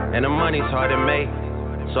 and the money's hard to make,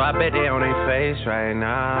 so I bet they on their face right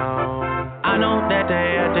now. I know that they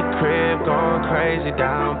at the crib going crazy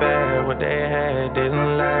down bad. What they had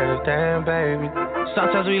didn't last, damn baby.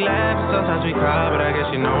 Sometimes we laugh and sometimes we cry, but I guess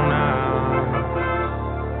you know now,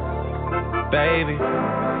 baby.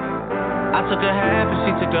 I took a half and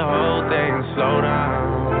she took the whole thing. Slow down,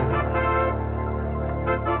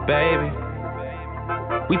 baby.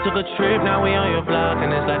 We took a trip, now we on your block and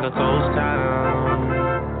it's like a ghost town,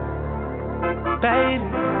 baby.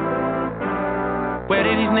 Where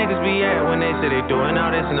did these niggas be at when they say they doing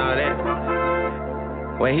all this and all that?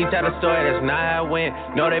 When he tell the story, that's not how it went.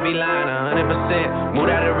 No, they be lying 100%. Moved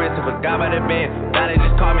out of the wrist and forgot about the bend. Now they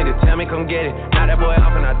just call me to tell me come get it. Now that boy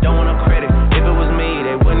off and I don't want no credit. If it was me,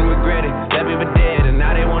 they wouldn't regret it. Left me for dead and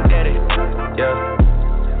now they won't dead it. Yeah.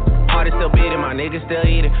 Heart is still beating, my niggas still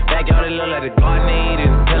eating. Backyard it look like the garden eating.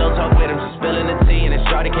 Pillow talk with him, she spilling the tea. And then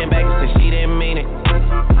shorty came back and said she didn't mean it.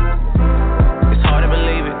 It's hard to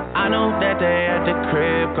believe it. I know that they at the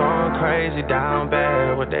crib going crazy down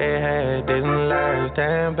bad. What they had didn't last,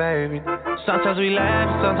 damn baby. Sometimes we laugh,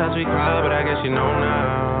 sometimes we cry, but I guess you know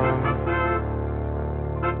now,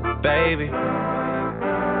 baby.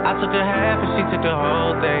 I took a half and she took the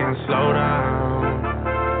whole thing. Slow down,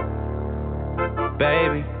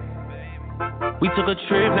 baby. We took a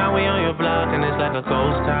trip, now we on your block and it's like a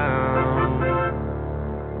ghost town,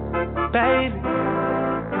 baby.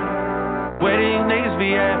 Where these niggas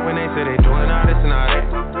be at when they say they doing all this and all that?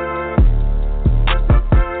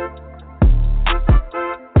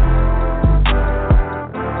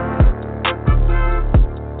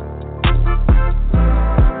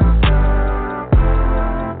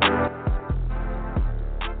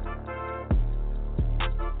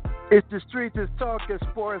 It's the Streets is Talking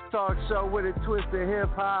Sports Talk Show with a twist of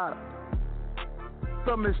hip-hop.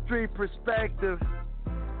 From a street perspective,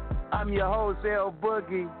 I'm your host,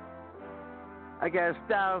 El-Boogie. I got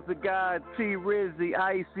Styles the God, T Rizzy,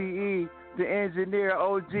 ICE, the engineer,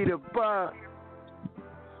 OG the Buck.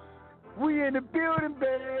 We in the building,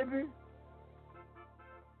 baby.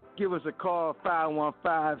 Give us a call,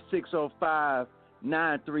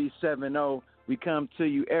 515-605-9370. We come to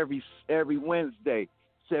you every Wednesday,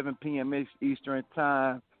 7 p.m. Eastern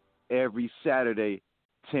Time, every Saturday,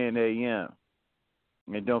 10 a.m.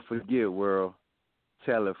 And don't forget, world,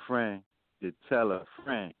 tell a friend to tell a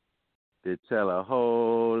friend to tell a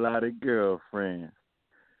whole lot of girlfriends.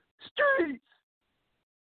 Streets!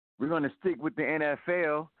 We're going to stick with the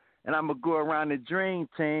NFL, and I'm going to go around the dream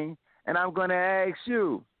team, and I'm going to ask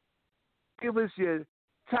you, give us your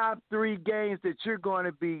top 3 games that you're going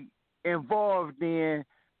to be involved in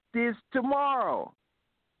this tomorrow.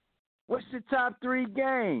 What's your top 3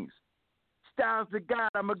 games? Styles the God,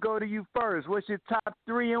 I'm going to go to you first. What's your top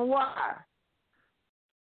 3 and why?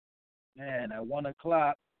 Man, at 1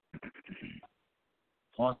 o'clock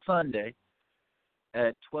on Sunday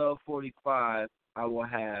at 12:45, I will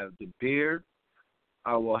have the beer.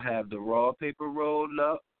 I will have the raw paper rolled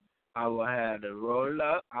up. I will have the roll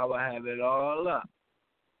up. I will have it all up.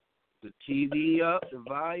 The TV up, the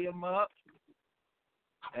volume up.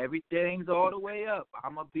 Everything's all the way up.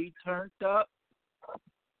 I'm going to be turned up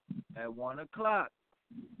at 1 o'clock.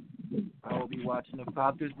 I will be watching the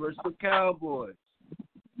Falcons versus the Cowboys.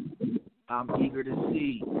 I'm eager to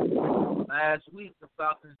see. Last week, the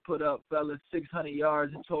Falcons put up, fellas, 600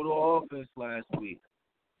 yards in total offense last week.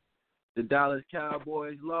 The Dallas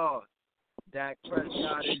Cowboys lost. Dak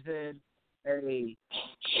Prescott is in a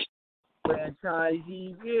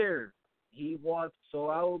franchisee year. He wants, so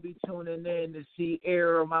I will be tuning in to see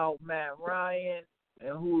air him out Matt Ryan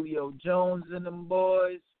and Julio Jones and them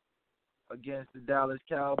boys. against the Dallas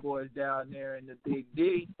Cowboys down there in the Big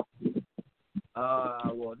D.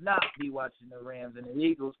 I will not be watching the Rams and the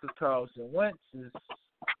Eagles because Carson winces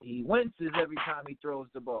every time he throws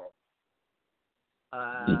the ball.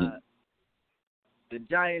 The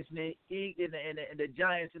Giants and the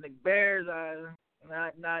Giants and the Bears are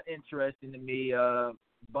not interesting to me.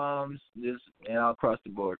 Bums, just across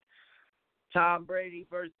the board. Tom Brady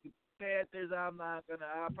versus the Panthers. I'll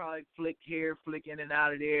probably flick here, flick in and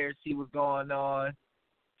out of there, see what's going on.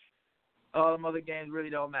 All them other games really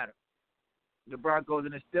don't matter. The Broncos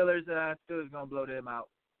and the Steelers, Steelers gonna blow them out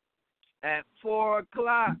at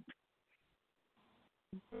 4:00.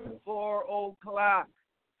 4:00,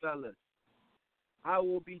 fellas. I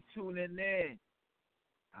will be tuning in.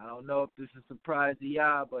 I don't know if this is a surprise to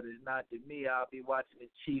y'all, but it's not to me. I'll be watching the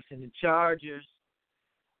Chiefs and the Chargers.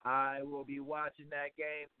 I will be watching that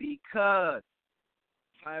game because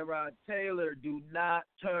Tyrod Taylor do not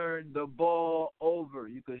turn the ball over.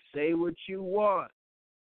 You can say what you want,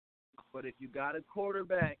 but if you got a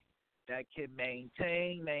quarterback that can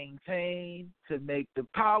maintain to make the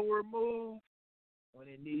power move when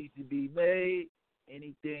it needs to be made,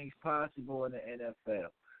 anything's possible in the NFL.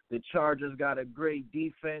 The Chargers got a great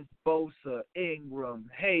defense. Bosa, Ingram,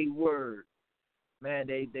 Hayward. Man,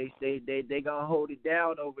 they gonna hold it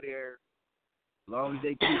down over there as long as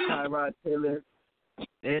they keep Tyrod Taylor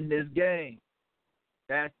in this game.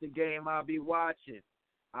 That's the game I'll be watching.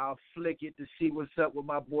 I'll flick it to see what's up with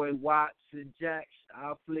my boy Watts and Jax.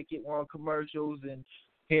 I'll flick it on commercials and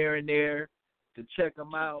here and there to check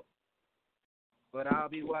them out. But I'll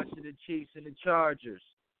be watching the Chiefs and the Chargers.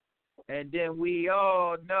 And then we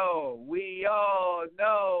all know,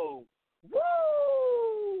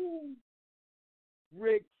 woo!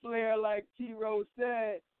 Ric Flair, like T-Rose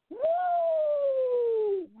said,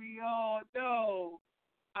 woo! We all know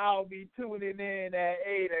I'll be tuning in at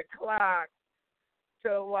 8:00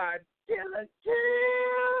 to watch Killer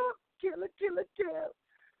Kill,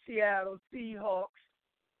 Seattle Seahawks.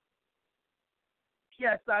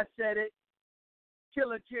 Yes, I said it.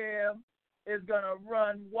 Killer Cam is going to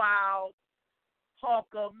run wild.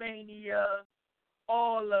 Hawkamania,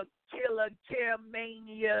 all the Killer Cam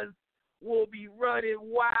manias will be running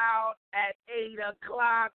wild at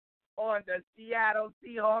 8:00 on the Seattle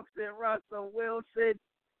Seahawks and Russell Wilson.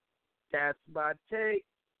 That's my take.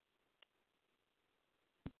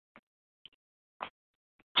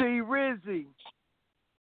 T. Rizzy,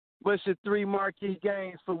 what's your 3 marquee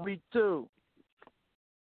games for week 2?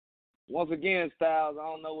 Once again, Styles, I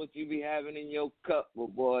don't know what you be having in your cup,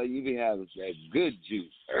 but, boy, you be having that good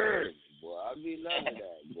juice early, boy. I be loving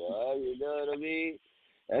that, boy. You know what I mean?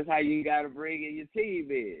 That's how you got to bring in your team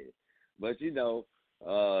in. But,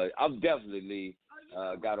 I'm definitely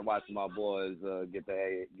got to watch my boys get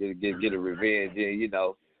a revenge. And,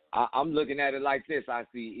 I'm looking at it like this,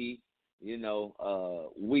 ICE.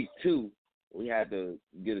 Week 2, we had to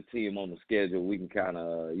get a team on the schedule. We can kind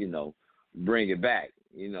of, bring it back.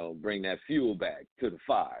 Bring that fuel back to the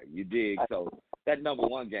fire. You dig? So that number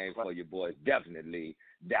 1 game for your boys, definitely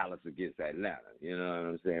Dallas against Atlanta. You know what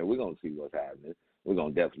I'm saying? We're going to see what's happening. We're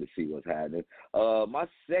going to definitely see what's happening. My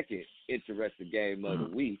second interesting game of the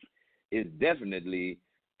week is definitely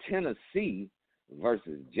Tennessee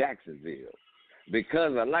versus Jacksonville.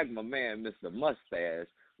 Because I like my man, Mr. Mustache,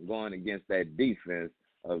 going against that defense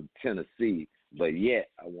of Tennessee. But yet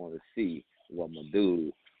I want to see what my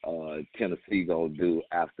dude Tennessee gonna do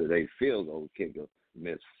after they field goal kicker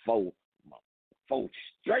missed four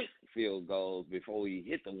straight field goals before he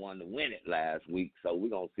hit the one to win it last week. So we're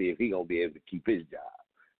gonna see if he gonna be able to keep his job.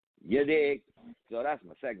 You dig? So that's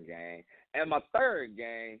my second game. And my third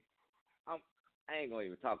game, I ain't gonna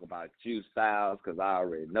even talk about you, Styles, because I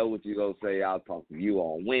already know what you're gonna say. I'll talk to you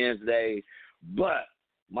on Wednesday. But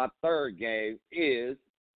my third game is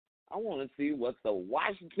I want to see what the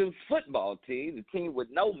Washington football team, the team with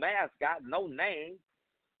no mascot, no name,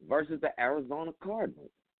 versus the Arizona Cardinals.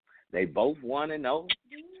 They both 1-0.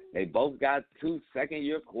 They both got 2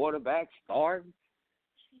 second-year quarterbacks starting.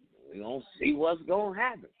 We're going to see what's going to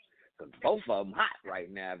happen. Because both of them hot right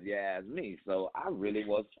now, if you ask me. So I really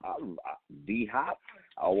was D-Hop.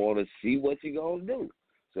 I want to see what you're going to do.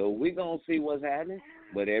 So we're going to see what's happening,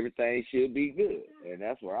 but everything should be good. And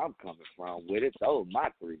that's where I'm coming from with it. Those are my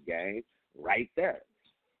 3 games right there.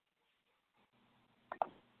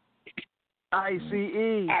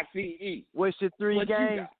 ICE. What's your 3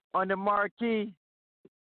 games on the marquee?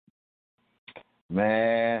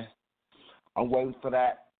 Man, I'm waiting for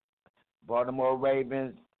that Baltimore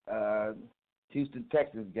Ravens, Houston,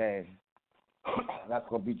 Texas game. That's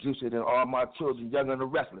going to be juicier than all my children, younger and the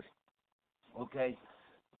restless. Okay?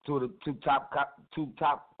 two of the two top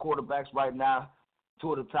quarterbacks right now,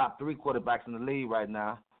 two of the top 3 quarterbacks in the league right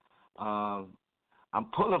now. I'm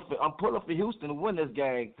pulling for Houston to win this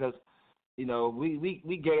game because, you know,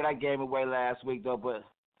 we gave that game away last week though. But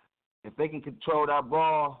if they can control that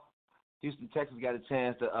ball, Houston Texans got a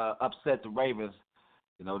chance to upset the Ravens,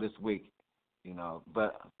 you know, this week. You know,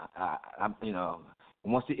 but I'm you know,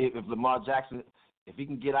 if Lamar Jackson, if he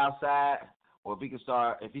can get outside, or if he can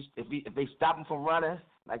start, if they stop him from running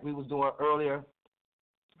like we was doing earlier,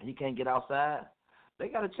 and he can't get outside, they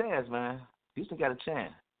got a chance, man. Houston got a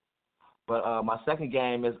chance. But my second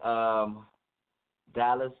game is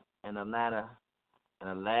Dallas and Atlanta.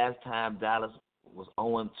 And the last time Dallas was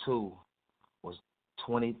 0-2 was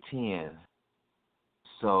 2010.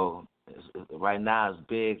 So right now it's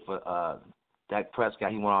big for Dak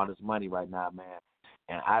Prescott. He won all this money right now, man.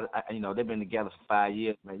 And I you know, they've been together for 5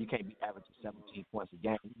 years, man. You can't be averaging 17 points a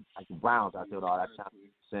game like the Browns out there with all that time.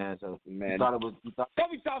 So man, you thought it was.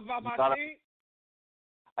 Don't be talking about my team.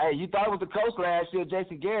 Hey, you thought it was the coach last year,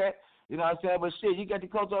 Jason Garrett. You know what I'm saying? But shit, you got the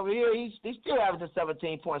coach over here. He's still averaging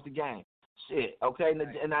 17 points a game. Shit, okay.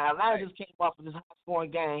 And now Atlanta just came off of this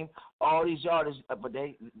high-scoring game, all these yards, but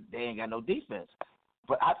they ain't got no defense.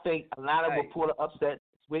 But I think Atlanta will pull an upset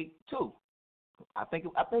this week too. I think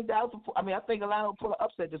Dallas. I think Atlanta will pull an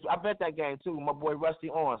upset this week. I bet that game too. My boy Rusty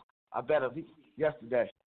Owens. I bet him yesterday.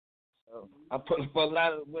 So I'm putting for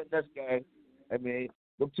Atlanta to win this game. I mean,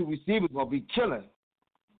 them 2 receivers gonna be killing.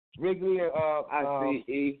 Wrigley and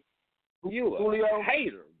You Julio. A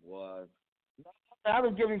hater, boy. I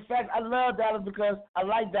was giving facts. I love Dallas because I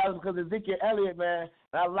like Dallas because of Ezekiel Elliott, man.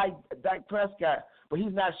 And I like Dak Prescott, but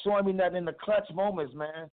he's not showing me nothing in the clutch moments,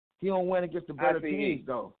 man. He don't win against the better teams,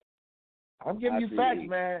 though. I'm giving you facts,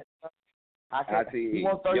 man. I see.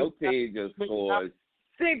 Your team just scored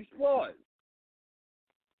 6 points.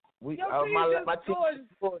 My team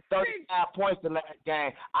scored 35 points the last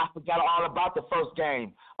game. I forgot all about the first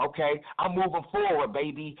game. Okay, I'm moving forward,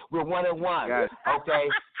 baby. We're 1-1. Yes. Okay.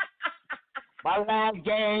 My last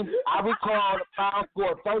game, I recall the Browns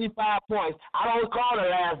scored 35 points. I don't recall the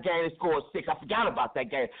last game they scored 6. I forgot about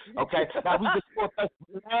that game. Okay, now we just scored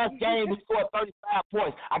the last game we scored 35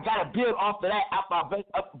 points. I got to build off of that. After I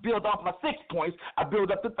build off my 6 points, I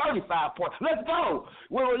build up to 35 points. Let's go.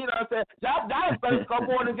 Well, you know what I'm saying? Dallas better go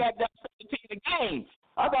more than that 17 a game.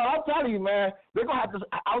 I'm telling you, man, they're gonna have to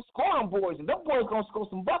outscore them boys, and them boys gonna score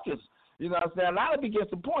some buckets. You know what I'm saying? A lot of them get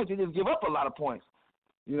some points. They just give up a lot of points.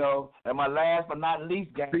 You know, and my last but not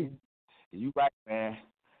least game, you right, man.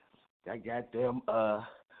 I got them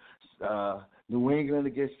New England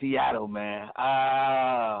against Seattle, man.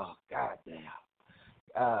 Oh, goddamn.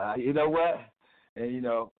 You know what? And, you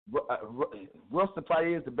know, Wilson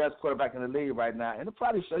probably is the best quarterback in the league right now, and they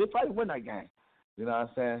probably win that game. You know what I'm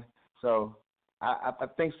saying? So I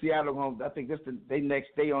think Seattle I think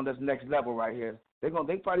they on this next level right here. They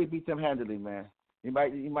probably beat them handily, man. You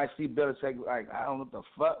might see Belichick like, I don't know what the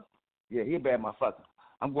fuck. Yeah, he a bad motherfucker.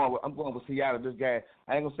 I'm going with Seattle. This guy,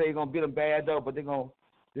 I ain't gonna say he's gonna beat them bad though, but they're gonna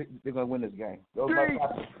win this game.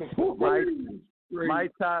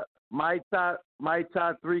 My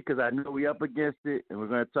top 3, because I know we up against it, and we're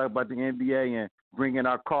gonna talk about the NBA and bring in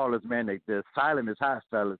our callers, man. The asylum is hot,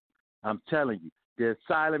 fellas. I'm telling you, the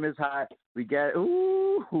asylum is hot. We got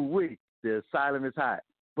the asylum is hot,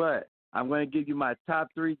 but I'm going to give you my top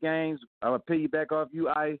 3 games. I'm going to piggyback off you,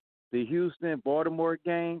 Ice. The Houston-Baltimore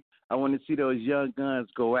game, I want to see those young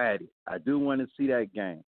guns go at it. I do want to see that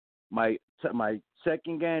game. My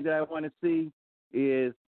second game that I want to see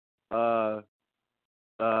is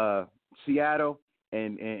Seattle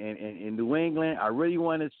and New England. I really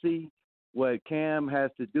want to see what Cam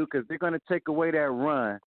has to do because they're going to take away that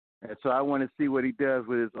run. And so I want to see what he does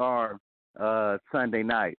with his arm Sunday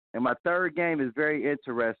night. And my third game is very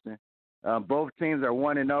interesting. Both teams are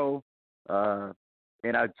 1-0,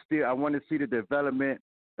 and I want to see the development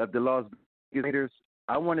of the Las Vegas Raiders.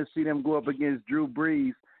 I want to see them go up against Drew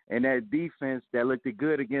Brees and that defense that looked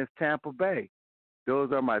good against Tampa Bay.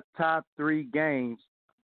 Those are my top 3 games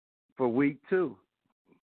for week 2.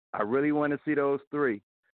 I really want to see those 3,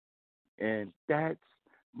 and that's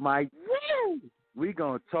my. We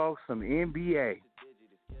gonna talk some NBA.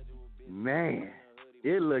 Man,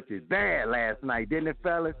 it looked bad last night, didn't it,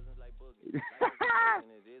 fellas?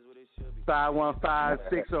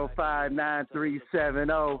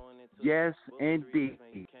 515-605-9370. Yes, indeed.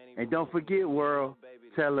 And don't forget, world,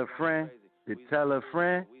 tell a friend to tell a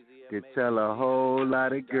friend to tell a whole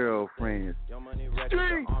lot of girlfriends.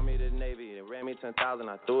 Street. Pay me 10,000,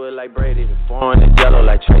 I threw it like Brady. The foreign is yellow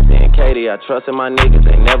like Tracy and Katie. I trusted my niggas,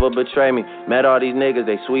 they never betray me. Met all these niggas,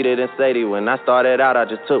 they sweeter than Sadie. When I started out, I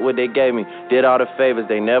just took what they gave me. Did all the favors,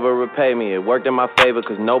 they never repay me. It worked in my favor,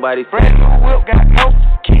 cause nobody brand new whip, got no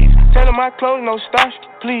keys. Tell them my clothes, no starch,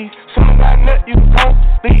 please. Soon as I nut, you gon'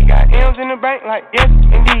 leave. Got M's in the bank, like yes,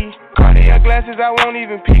 indeed. Cartier glasses, I won't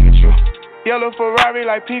even peek at you. Yellow Ferrari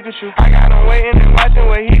like Pikachu. I got him waiting and watching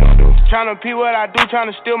what he gon' do. Tryna pee what I do,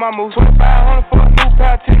 tryna steal my moves. 2,500 for a new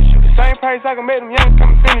pair of tennis shoes. The same price I can make them young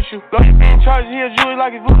come and finish you. Lawyer being charged, he a jewelry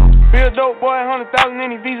like his voodoo. Real dope boy, 100,000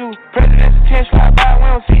 in his visa. President's attention, I buy, we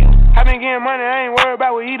don't see you. I been getting money, I ain't worried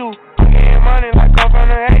about what he do. I'm getting money like come from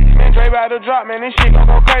the 80s. Man, Dre about to drop, man, this shit gon'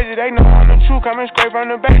 go crazy. They know I'm the truth, coming straight from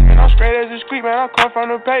the basement. I'm straight as a street, man, I come from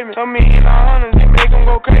the pavement. A million all hundreds, they make them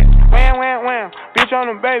go crazy. Wham, wham, wham, bitch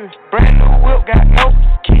on the baby. Brand new whip, got no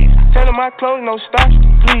keys. Tell them my clothes, no starch,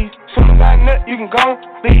 please. Soon as I nut, you can go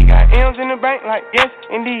leave. Got M's in the bank, like yes,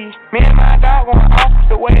 indeed. Me and my dog going off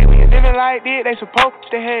the way. We ain't living like this, they supposed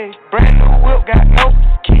to hate. Brand new whip, got no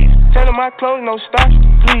keys. Tell them my clothes, no starch,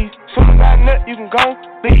 please. Soon as I nut, you can go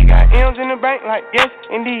leave. Got M's in the bank, like yes,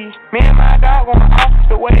 indeed. Me and my dog going off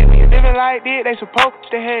the way. We ain't living like this, they supposed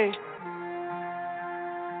to hate.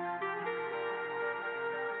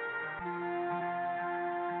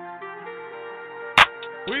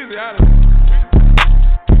 Weezy out of here.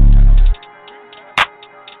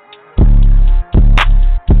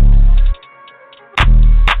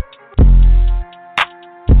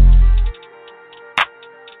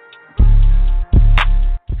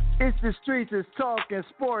 It's the Streets is Talking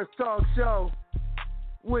Sports Talk Show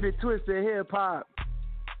with a twist of hip hop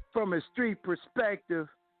from a street perspective.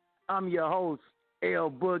 I'm your host,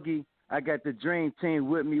 El-Boogie. I got the Dream Team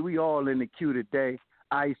with me. We all in the queue today.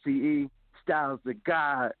 ICE, Styles the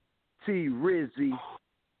God, T Rizzy,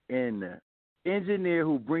 and the engineer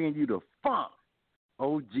who bringing you the funk,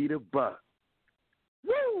 OG the Buck.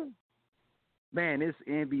 Woo! Man, it's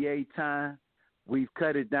NBA time. We've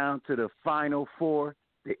cut it down to the Final Four,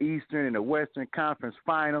 the Eastern and the Western Conference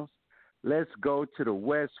Finals. Let's go to the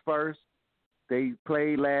West first. They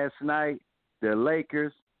played last night. The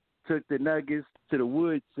Lakers took the Nuggets to the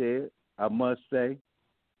woodshed, I must say,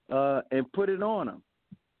 and put it on them.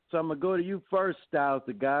 So I'm gonna go to you first, Styles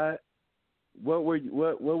the God. What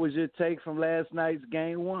was your take from last night's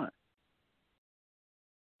game one?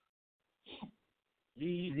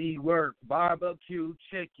 Easy work, barbecue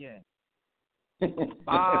chicken,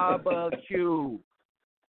 barbecue,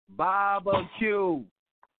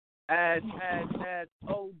 as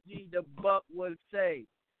OG the Buck would say,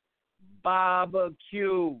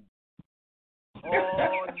 barbecue,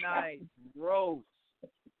 all night roast.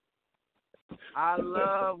 I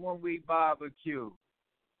love when we barbecue.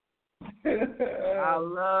 I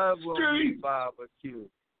love when we barbecue.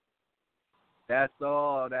 That's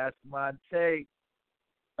all. That's my take.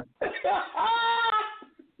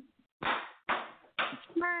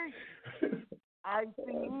 I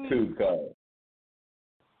see. Too cold.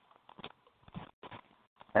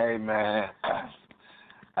 Hey, man.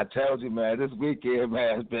 I told you, man, this weekend,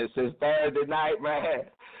 man, it's been since Thursday night, man.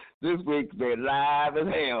 This week's been live as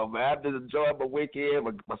hell, man. I've been enjoying my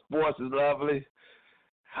weekend. My sports is lovely.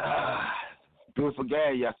 Beautiful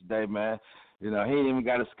game yesterday, man. You know, he ain't even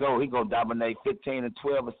got to score. He going to dominate 15 and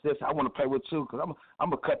 12 assists. I want to play with you because I'm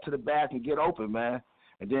going to cut to the back and get open, man.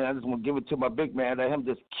 And then I just want to give it to my big man, let him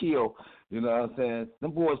just kill. You know what I'm saying?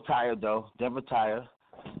 Them boys tired, though. Denver tired.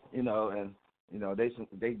 You know, and, you know, they some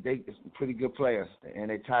pretty good players,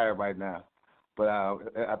 and they tired right now. But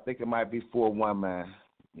I think it might be 4-1, man.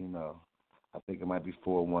 You know, I think it might be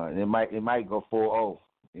 4-1. It might go 4-0.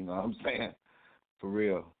 You know what I'm saying? For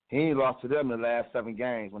real. He ain't lost to them in the last 7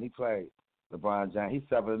 games when he played. LeBron James. He's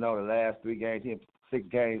 7-0 the last 3 games. He had 6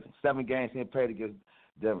 games, 7 games he had played against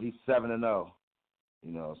them. He's 7-0.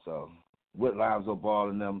 You know, so with Lonzo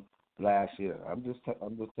Ball in them last year. I'm just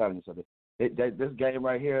telling you something. This game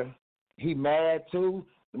right here, he mad too.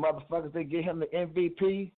 The motherfuckers, they get him the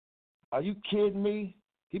MVP. Are you kidding me?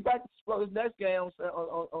 He back to explode his next game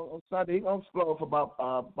on Sunday. He gonna explode for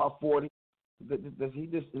about 40. He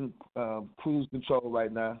just in cruise control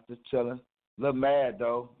right now, just chilling. A little mad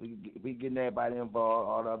though. We getting everybody involved.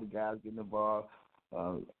 All the other guys getting involved.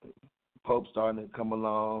 Pope starting to come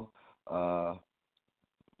along.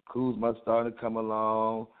 Kuzma starting to come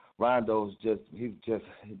along. Rondo's he's just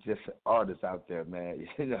an artist out there, man.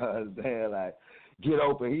 You know what I'm saying? Like, get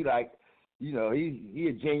open. He like, you know, he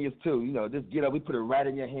a genius too. You know, just get up. We put it right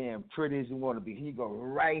in your hand, pretty as you want to be. He go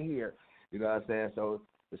right here. You know what I'm saying? So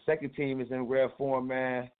the second team is in rare form,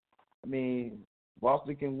 man. I mean,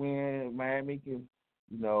 Boston can win. Miami can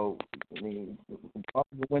I mean,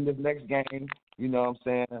 Boston will win this next game. You know what I'm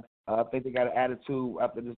saying? I think they got an attitude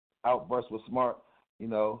after this outburst with Smart,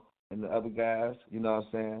 and the other guys. You know what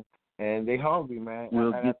I'm saying? And they hungry, man.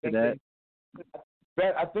 We'll and get to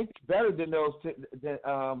that. I think it's better than those than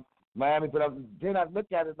Miami. But then I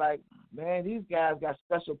look at it like, man, these guys got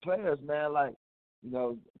special players, man. Like,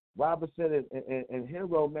 Robinson and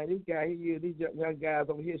Hero, man. These young guys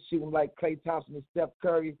over here shooting like Klay Thompson and Steph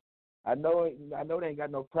Curry. I know they ain't got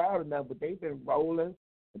no crowd enough, but they've been rolling.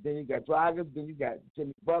 And then you got Dragic, then you got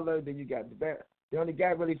Jimmy Butler, then you got the Bear. They only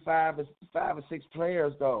got really five or six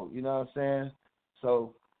players, though. You know what I'm saying?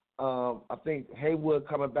 So I think Haywood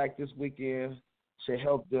coming back this weekend should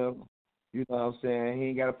help them. You know what I'm saying? He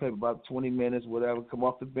ain't got to play for about 20 minutes, whatever. Come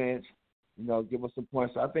off the bench, give us some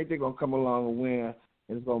points. So I think they're gonna come along and win.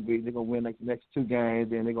 And they're gonna win like the next two games,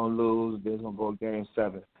 then they're gonna lose. Then it's gonna go game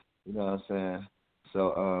 7. You know what I'm saying?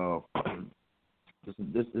 So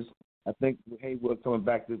this I think Haywood coming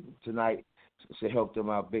back tonight should help them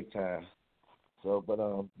out big time. So, but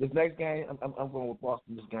this next game, I'm going with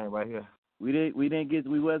Boston. This game right here. We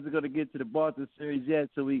wasn't going to get to the Boston series yet,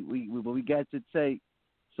 so we got your take.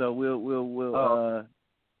 So we'll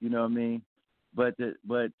you know what I mean. But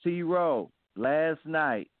T-Row, last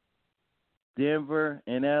night, Denver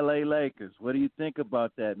and LA Lakers. What do you think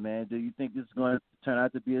about that, man? Do you think this is going to turn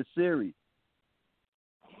out to be a series?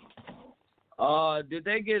 Did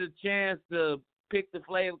they get a chance to pick the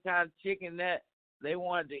flavor kind of chicken that they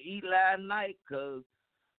wanted to eat last night? Because,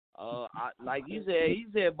 like you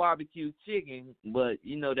said barbecue chicken, but,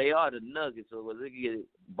 they are the nuggets. So they get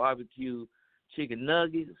barbecue chicken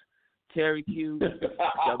nuggets, teriyaki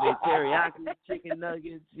chicken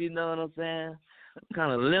nuggets, you know what I'm saying?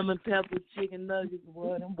 Kind of lemon pepper chicken nuggets.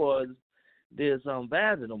 Boy, them boys did something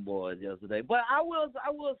bad to them boys yesterday. But I will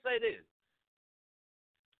say this.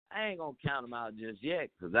 I ain't going to count them out just yet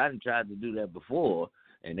because I done tried to do that before,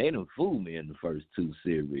 and they done fooled me in the first 2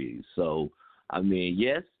 series. So, I mean,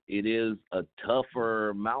 yes, it is a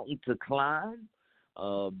tougher mountain to climb,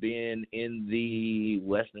 being in the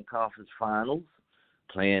Western Conference Finals,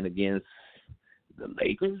 playing against the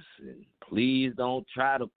Lakers. And please don't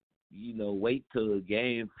try to, wait till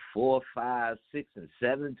game 4, 5, 6, and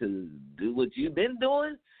 7 to do what you've been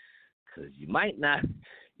doing because you might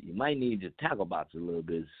need your tackle box a little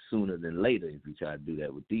bit sooner than later if you try to do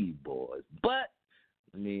that with these boys. But,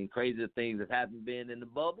 I mean, crazier things have happened being in the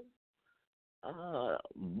bubble.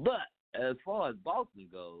 But as far as Boston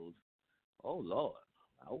goes, oh, Lord,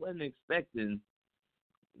 I wasn't expecting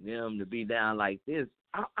them to be down like this.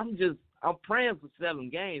 I'm praying for 7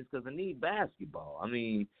 games because I need basketball. I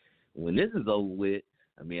mean, when this is over with,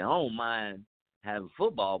 I don't mind having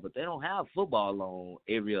football, but they don't have football on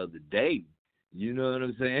every other day. You know what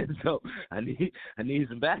I'm saying? So I need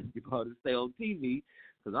some basketball to stay on TV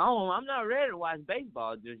because I'm not ready to watch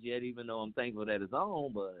baseball just yet, even though I'm thankful that it's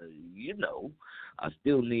on. But, I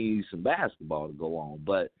still need some basketball to go on.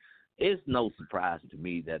 But it's no surprise to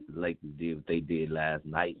me that the Lakers did what they did last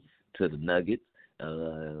night to the Nuggets.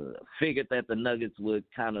 Figured that the Nuggets would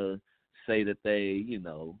kind of say that they,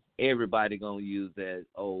 everybody going to use that,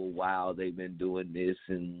 oh, wow, they've been doing this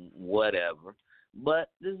and whatever.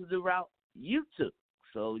 But this is the route you took.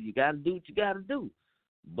 So you got to do what you got to do.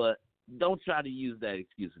 But don't try to use that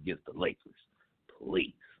excuse against the Lakers,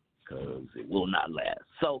 please, because it will not last.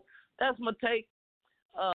 So that's my take.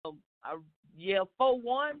 4-1,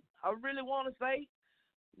 I really want to say.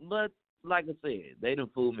 But like I said, they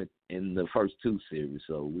done fooled me in the first 2 series,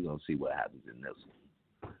 so we're going to see what happens in this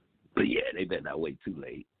one. But, yeah, they better not wait too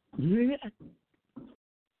late.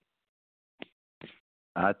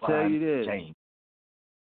 I'll tell you this.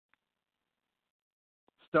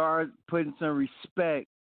 Start putting some respect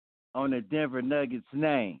on the Denver Nuggets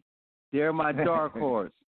name. They're my dark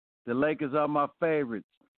horse. The Lakers are my favorites.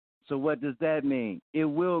 So what does that mean? It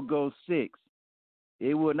will go 6.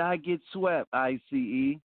 It will not get swept, ICE.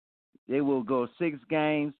 They will go 6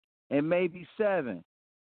 games and maybe 7.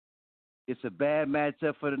 It's a bad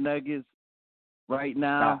matchup for the Nuggets right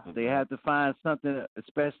now. They have to find something,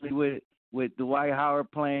 especially with Dwight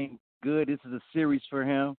Howard playing good. This is a series for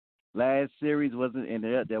him. Last series wasn't, and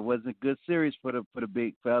that wasn't a good series for the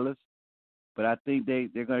big fellas. But I think they're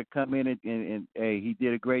going to come in and hey, he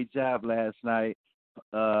did a great job last night.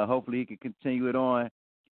 Hopefully he can continue it on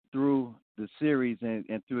through the series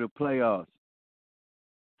and through the playoffs.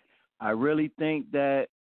 I really think that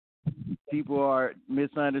people are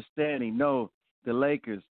misunderstanding. No, the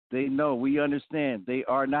Lakers, they know, we understand, they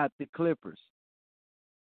are not the Clippers.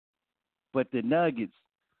 But the Nuggets,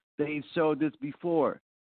 they've showed this before.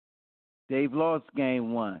 They've lost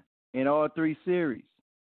game 1 in all 3 series.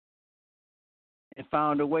 and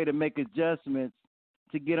found a way to make adjustments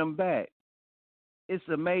to get him back. It's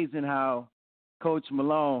amazing how Coach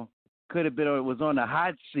Malone was on the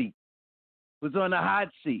hot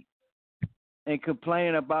seat, and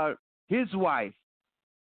complaining about his wife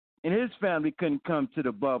and his family couldn't come to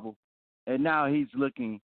the bubble, and now he's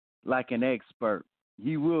looking like an expert.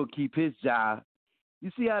 He will keep his job.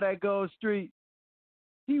 You see how that goes, Street?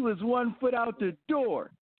 He was 1 foot out the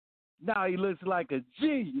door. Now he looks like a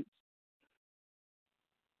genius.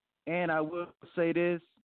 And I will say this,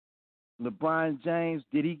 LeBron James,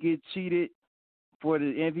 did he get cheated for the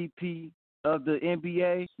MVP of the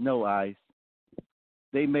NBA? No, Ice.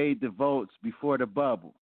 They made the votes before the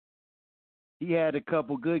bubble. He had a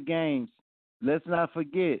couple good games. Let's not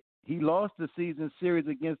forget, he lost the season series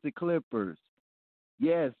against the Clippers.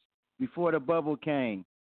 Yes, before the bubble came.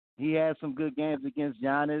 He had some good games against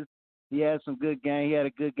Giannis. He had a good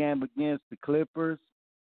game against the Clippers.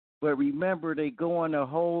 But remember, they go on the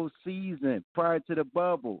whole season prior to the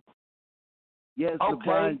bubble. Yes, okay.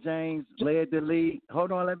 LeBron James led the league.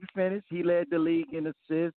 Hold on, let me finish. He led the league in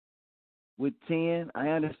assists with 10. I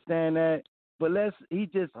understand that. But let's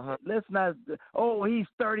not. Oh, he's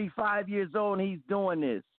 35 years old and he's doing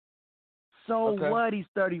this. So what? He's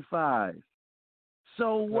 35.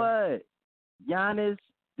 So what? Giannis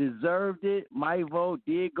deserved it. My vote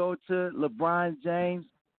did go to LeBron James,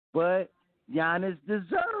 but Giannis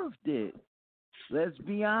deserved it. Let's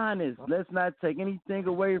be honest. Let's not take anything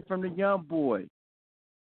away from the young boy.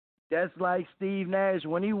 That's like Steve Nash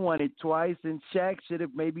when he won it twice, and Shaq should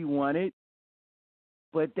have maybe won it.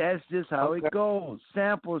 But that's just how it goes.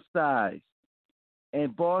 Sample size.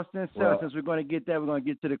 And Boston, since we're going to get that, we're going to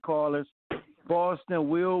get to the callers. Boston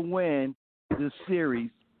will win the series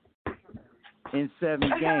in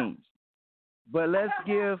 7 games. But let's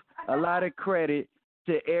give a lot of credit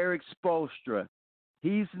to Eric Spoelstra.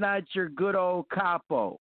 He's not your good old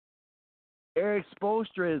capo. Eric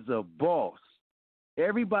Spoelstra is a boss.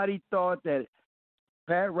 Everybody thought that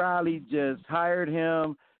Pat Riley just hired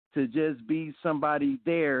him to just be somebody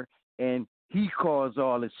there, and he calls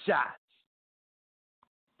all the shots.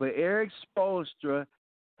 But Eric Spoelstra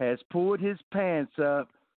has pulled his pants up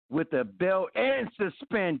with a belt and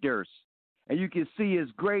suspenders. And you can see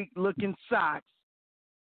his great-looking socks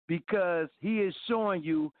because he is showing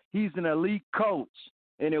you he's an elite coach,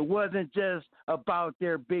 and it wasn't just about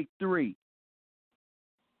their big three.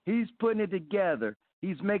 He's putting it together.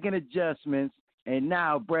 He's making adjustments, and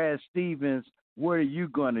now, Brad Stevens, what are you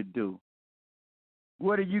going to do?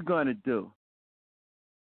 What are you going to do?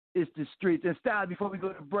 It's the streets. And Styles, before we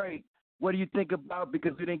go to break, what do you think about,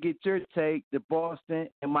 because we didn't get your take, the Boston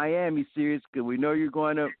and Miami series, because we know you're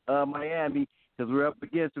going to Miami, because we're up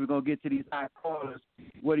against it. We're going to get to these high callers.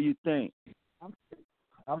 What do you think?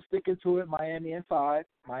 I'm sticking to it. Miami in 5.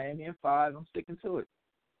 I'm sticking to it.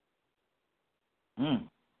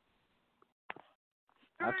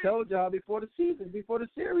 I told y'all before the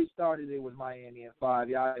series started, it was Miami in 5.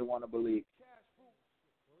 Y'all didn't want to believe.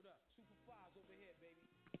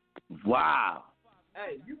 Wow.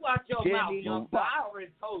 Hey, you watch your mouth, young boy. I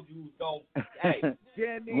already told you don't. Hey,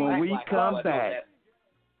 when we come back,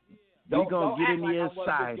 we're going to get in the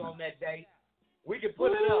inside. We can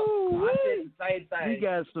put it up. I said the same thing. We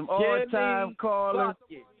got some all-time callers.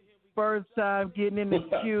 First time getting in the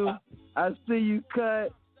queue. I see you,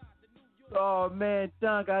 Cut. Oh, man,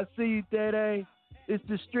 Dunk, I see you, Dede. It's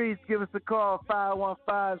the streets. Give us a call,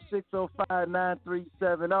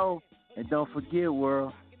 515-605-9370. And don't forget,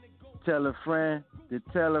 world, tell a friend to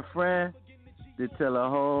tell a friend to tell a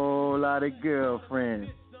whole lot of girlfriends.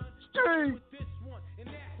 Street!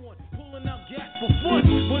 Pulling out gas for fun,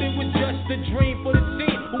 but it was just a dream for the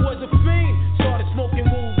team who was a fiend. Started smoking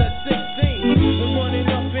rules at 16 and running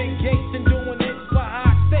up in gates and doing it by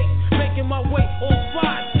high stakes, making my way on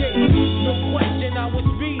 5 gates. No question, I was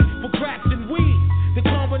speed for cracks and weed. The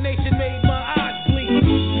combination made my eyes bleed.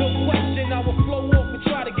 No question, I would flow off and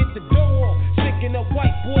try to get the dough off, sticking up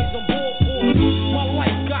white boys on board. My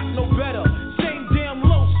life got no better. Same damn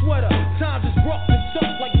low sweater. Times is rough and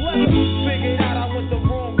tough like leather. Figured out I went the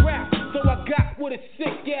wrong route, so I got with a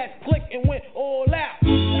sick ass click and went all out.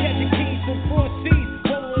 Catching keys from 4 C's,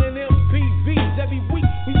 rolling in MPVs. Every week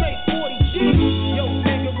we make 40 G's. Yo,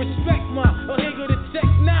 nigga, respect my a nigga to check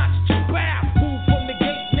notch. Bow, move from the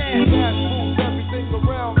gate now. Cash moves everything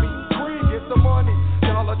around me. Green get the money,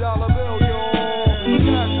 dollar bill, yo.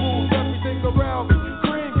 Cash moves everything around me.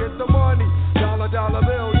 Green get the money, dollar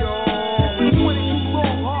bill, yo. With 22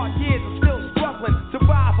 long hard years, I'm still struggling.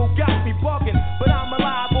 Survival got me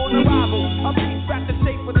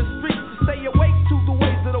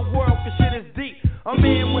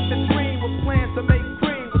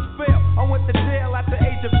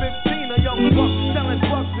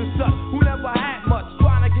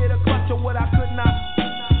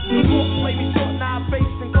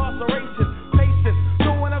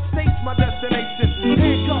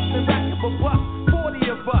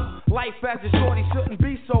Imagine shorty shouldn't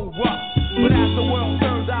be so rough. But as the world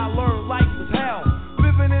turns, I learn life is hell.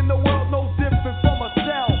 Living in the world no different from a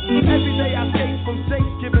cell. Every day I skate from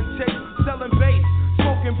safe, giving chase, selling bass,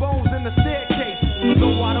 smoking bones in the staircase.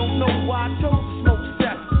 No, I don't know why I chose to smoke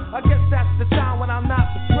cess. I guess that's the time when I'm not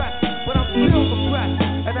depressed, but I'm still depressed.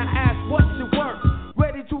 And I ask, what's your worth?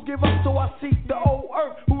 Ready to give up, so I seek the old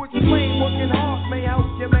earth. Who explain working hard may help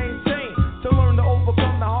you maintain. To learn to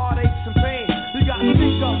overcome the heartaches and pain. You got to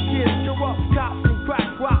speak up, kids, corrupt cops and crack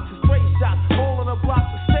rocks and stray shots. All in the block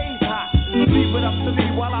that stays hot. Leave it up to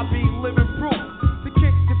me while I be living proof. To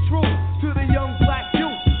kick the truth to the young black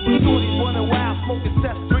youth. When shorties running wild, smoking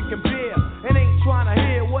cess, drinking beer. And ain't trying to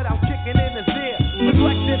hear what I'm kicking in his ear.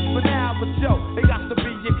 Neglect this for now, but yo, it got to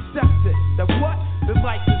be accepted. That what? This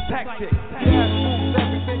life is hectic. Cash moves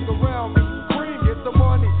everything around me. Green get the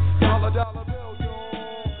money. Dollar bill, yo.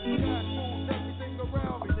 Cash moves everything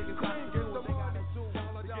around me. Green get the money.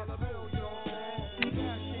 Dollar bill, yo.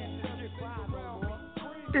 Cash can't just get around me.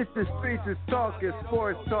 It's the Streets is Talking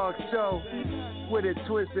Sports Talk Show with a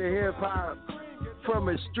twist of hip hop from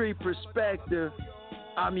a street perspective.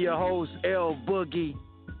 I'm your host, El-Boogie,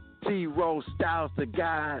 T-Roll Styles the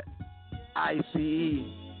God, ICE.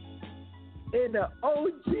 And the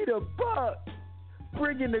OG the Buck,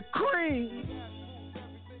 bringing the cream.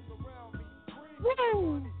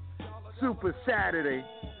 Woo! Super Saturday.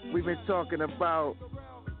 We've been talking about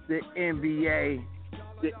the NBA,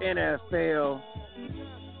 the NFL.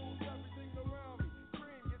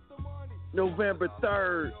 November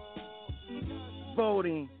 3rd,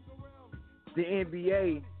 voting. The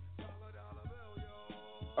NBA,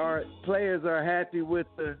 our players are happy with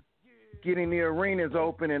the getting the arenas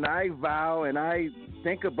open, and I vow and I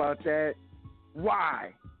think about that.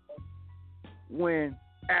 Why? When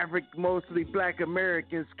mostly black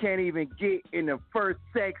Americans can't even get in the first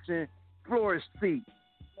section floor seat.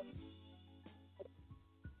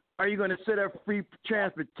 Are you going to set up free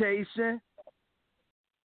transportation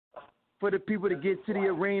for the people to get to the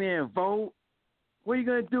arena and vote? What are you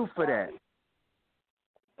going to do for that?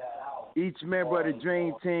 Each member of the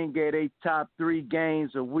Dream Team get a top 3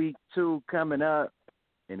 games of week 2 coming up,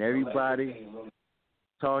 and everybody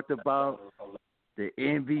talked about the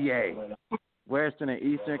NBA, Western and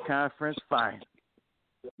Eastern Conference Final.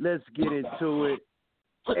 Let's get into it.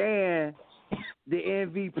 And the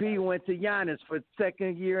MVP went to Giannis for the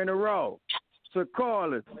second year in a row. So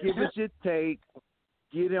call us, give us your take,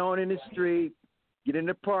 get on in the street, get in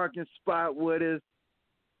the parking spot with us,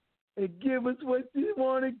 and give us what you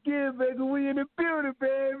want to give, baby. We in the building,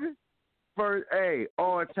 baby. First,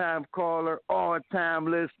 all-time caller, all-time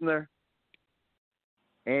listener.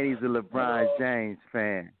 And he's a LeBron James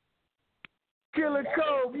fan. Killer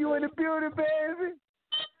Cove, you in the building, baby?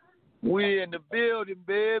 We in the building,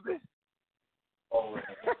 baby.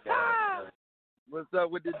 What's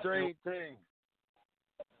up with the Dream Team?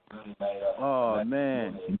 Oh,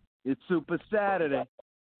 man. It's Super Saturday.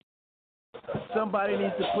 Somebody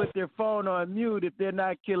needs to put their phone on mute if they're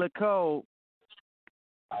not Killer Code.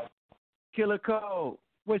 Killer Code,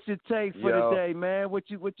 what's your take for the day, man? What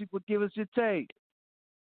give us your take?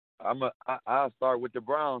 I'll start with the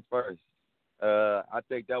Browns first. I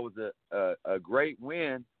think that was a great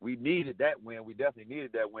win. We needed that win. We definitely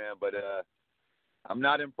needed that win, but I'm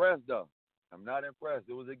not impressed though. I'm not impressed.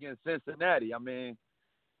 It was against Cincinnati. I mean,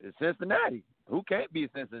 it's Cincinnati. Who can't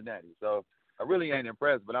beat Cincinnati? So I really ain't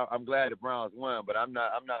impressed, but I'm glad the Browns won. But I'm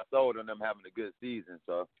not sold on them having a good season.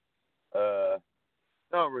 So,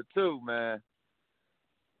 number 2, man,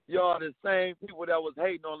 y'all the same people that was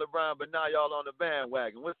hating on LeBron, but now y'all on the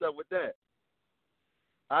bandwagon. What's up with that?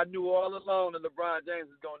 I knew all along that LeBron James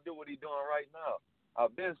is gonna do what he's doing right now.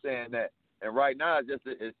 I've been saying that, and right now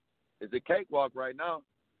it's a cakewalk right now.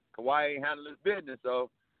 Kawhi ain't handling his business,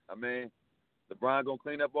 so I mean, LeBron gonna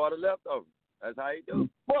clean up all the leftovers. That's how he do.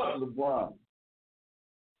 Fuck LeBron.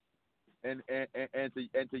 And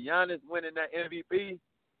to Giannis winning that MVP,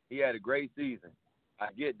 he had a great season.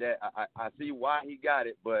 I get that. I see why he got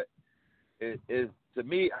it, but it is, to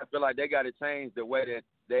me, I feel like they got to change the way that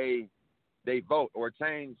they vote, or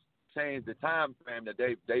change the time frame that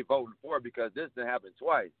they voting for, because this didn't happen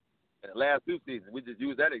twice in the last 2 seasons. We just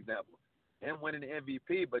use that example. Him winning the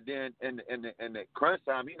MVP, but then in the crunch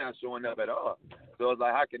time, he's not showing up at all. So it's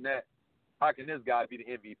like, how can this guy be the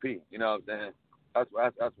MVP? You know what I'm saying?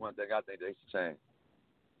 That's one thing I think they should change.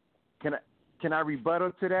 Can I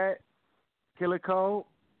rebuttal to that, Killer Cole?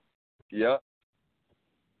 Yeah.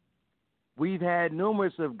 We've had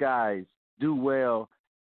numerous of guys do well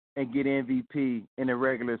and get MVP in the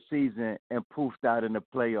regular season and poofed out in the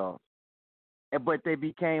playoffs. But they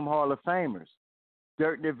became Hall of Famers.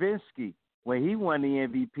 Dirk Nowitzki, when he won the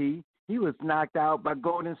MVP, He was knocked out by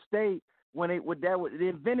Golden State when they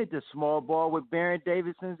invented the small ball with Baron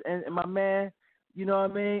Davidson and my man, you know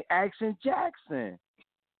what I mean, Action Jackson.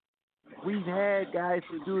 We've had guys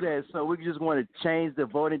to do that, so we just want to change the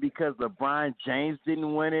voting because LeBron James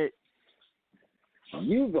didn't win it.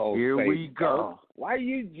 You go. Here we go. Why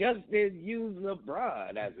you just didn't use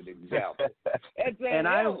LeBron as an example? And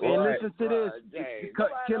listen to this,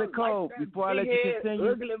 Killer Cole. Before I let you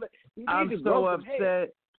continue, I'm so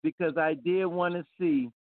upset because I did want to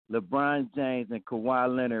see LeBron James and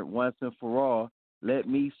Kawhi Leonard once and for all. Let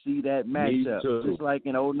me see that matchup. Just like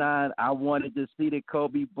in 2009, I wanted to see the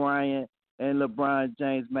Kobe Bryant and LeBron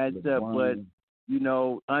James matchup, but you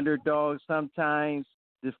know, underdogs sometimes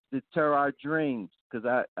deter our dreams.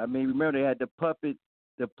 Because I mean, remember they had the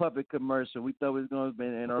puppet commercial. We thought it was going to be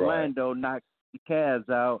in Orlando, knock the Cavs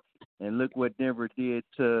out, and look what Denver did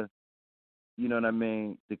to, you know what I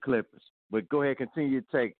mean, the Clippers. But go ahead, continue your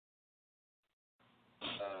take.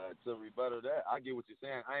 To rebuttal that, I get what you're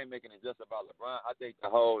saying. I ain't making it just about LeBron. I think the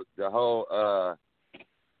whole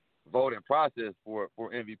voting process for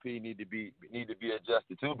MVP need to be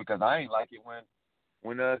adjusted too, because I ain't like it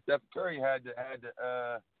when Steph Curry had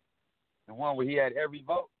the one where he had every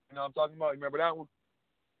vote. You know what I'm talking about? You remember that one?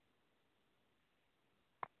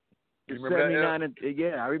 You remember that?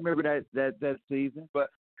 Yeah, I remember that season.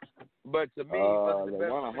 But to me, they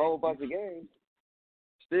won a whole bunch of games.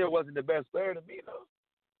 Still wasn't the best player to me though.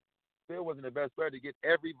 Still wasn't the best player to get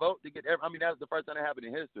every vote. I mean, that was the first time that happened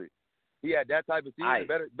in history. He had that type of season,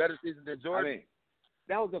 better season than Jordan. I mean,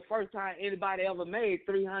 that was the first time anybody ever made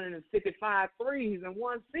 365 threes in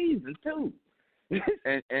one season too.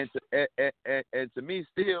 and to me,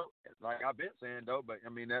 still, like I've been saying though, but I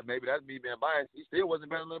mean maybe that's me being biased. He still wasn't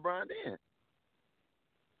better than LeBron then,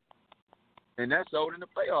 and that showed in the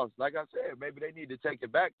playoffs. Like I said, maybe they need to take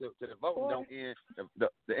it back to the voting don't end. The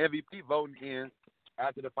MVP voting ends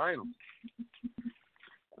after the finals.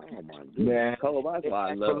 Oh my goodness, Cole, that's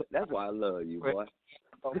why I love you, boy.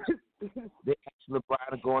 They asked LeBron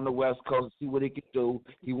to go on the West Coast, see what he could do.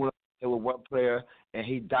 He went there with one player, and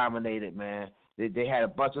he dominated, man. They had a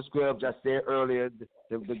bunch of scrubs, I said earlier,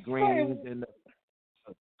 the Greens and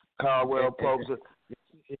the Caldwell Popes, the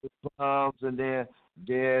Plums, and then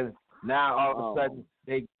now all of a sudden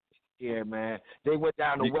they here, man. They went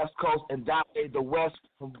down the West Coast and dominated the West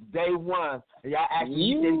from day one. And y'all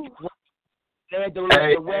actually led the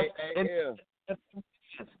West.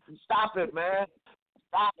 Stop it, man.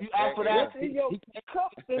 Stop. You asked for that. He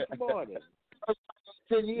cup this morning.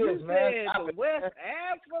 10 years, you man. Said the West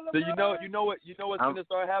asked for so what's going to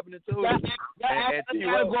start happening too.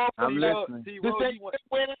 I'm listening. He went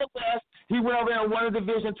in the West. He went over there and won a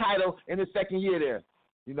division title in his second year there.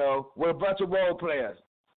 You know, with a bunch of role players.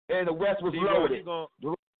 And the West was loaded.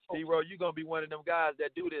 T-Row, you're going to be one of them guys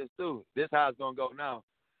that do this too. This how it's going to go now.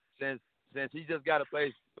 Since he just got to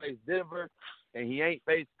face Denver, and he ain't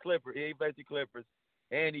faced Clippers. He ain't faced the Clippers.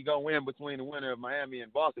 And he going to win between the winner of Miami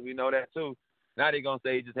and Boston. We know that too. Now they're going to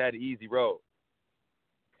say he just had an easy road.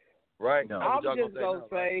 Right? No. I'm just going to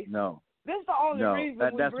say, no. This is the only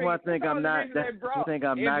reason that's one thing I'm not going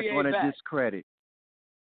to discredit.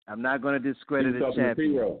 I'm not going to discredit a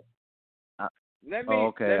champion. Let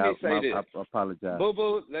me say this. I apologize.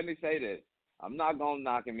 Boo-boo, let me say this. I'm not going to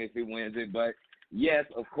knock him if he wins it, but yes,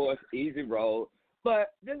 of course, easy road.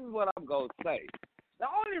 But this is what I'm going to say. The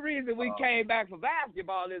only reason we came back for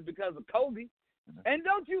basketball is because of Kobe. And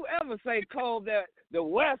don't you ever say, Cole, that the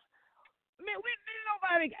West. I mean,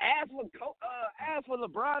 nobody ask for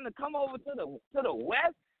LeBron to come over to the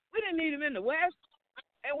West. We didn't need him in the West.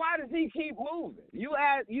 And why does he keep moving?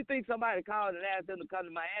 You think somebody called and asked him to come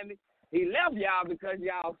to Miami? He left y'all because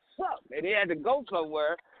y'all sucked, and he had to go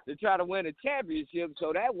somewhere to try to win a championship.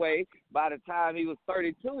 So that way, by the time he was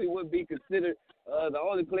 32, he would be considered the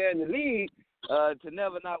only player in the league to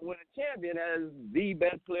never not win a champion as the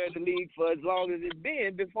best player in the league for as long as it's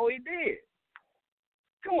been before he did.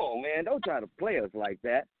 Come on, man. Don't try to play us like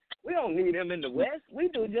that. We don't need him in the West. We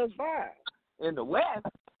do just fine. In the West.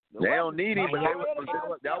 They don't need him, but that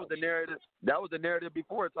was the narrative. That was the narrative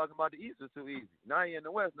before, talking about the East was too easy. Now he in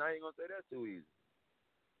the West. Now he ain't gonna say that's too easy.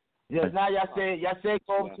 Yes, now y'all say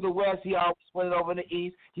go over to the West. He always went over in the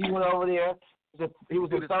East. He went over there. He was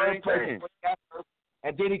the third place,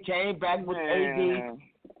 and then he came back with AD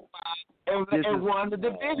and won the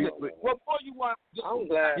division. What more you want? I'm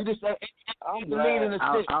glad. You just said I'm glad.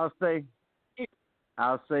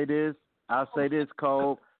 I'll say this,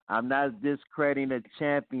 Cole. I'm not discrediting a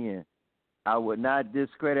champion. I would not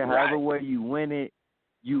discredit however way you win it,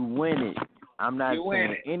 you win it. I'm not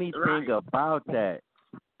saying anything about that.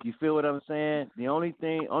 You feel what I'm saying? The only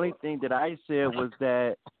thing that I said was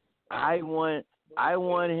that I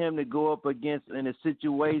want him to go up against in a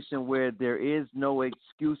situation where there is no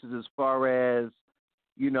excuses as far as,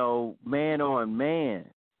 man on man.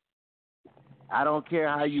 I don't care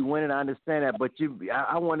how you win it, I understand that, but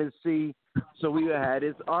I want to see. So we had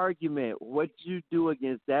this argument. What you do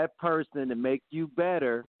against that person to make you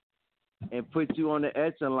better and put you on the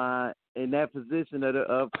echelon in that position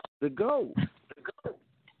of the GOAT.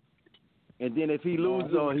 And then if he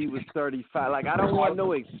loses, he was 35. Like, I don't want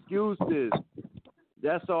no excuses.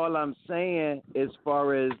 That's all I'm saying as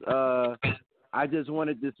far as I just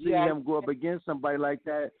wanted to see him go up against somebody like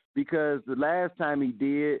that, because the last time he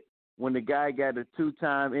did, when the guy got a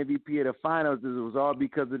 2-time MVP of the finals, it was all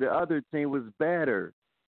because of the other team was better.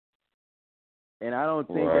 And I don't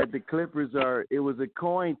think that the Clippers it was a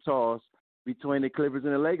coin toss between the Clippers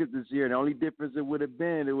and the Lakers this year. And the only difference it would have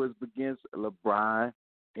been, it was against LeBron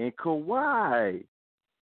and Kawhi.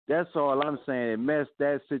 That's all I'm saying. It messed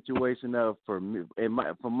that situation up for me.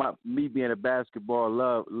 Me being a basketball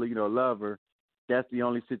lover, that's the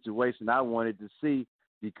only situation I wanted to see,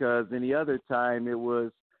 because any other time it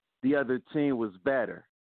was the other team was better.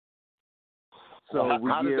 So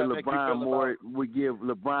we give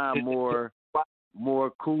LeBron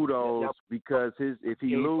more kudos because if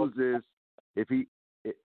he loses,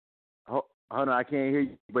 hold on, I can't hear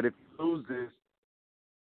you. But if he loses,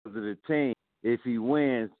 because of the team. If he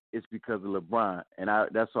wins, it's because of LeBron, and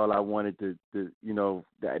that's all I wanted to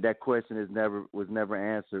that question was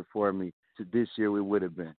never answered for me. To this year, it would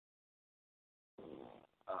have been.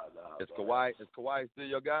 Is Kawhi still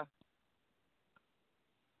your guy?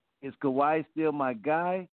 Is Kawhi still my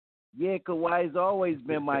guy? Yeah, Kawhi's always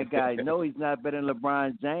been my guy. No, he's not better than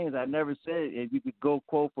LeBron James. I never said, if you could go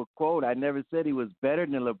quote for quote, I never said he was better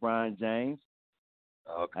than LeBron James.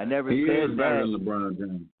 Okay. I never he said is better that. than LeBron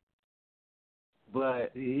James.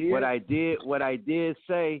 But what I did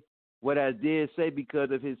say,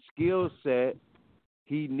 because of his skill set,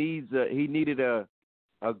 he needed a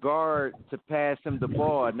guard to pass him the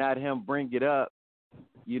ball, not him bring it up.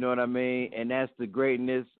 You know what I mean? And that's the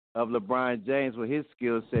greatness of LeBron James with his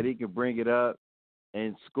skill set. He can bring it up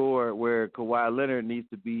and score, where Kawhi Leonard needs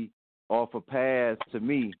to be off a pass to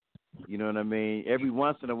me. You know what I mean? Every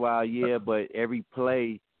once in a while, yeah, but every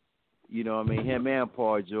play, you know what I mean, him and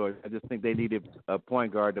Paul George, I just think they needed a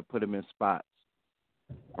point guard to put him in spots.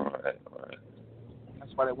 All right.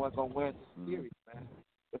 That's why they weren't going to win the series, man.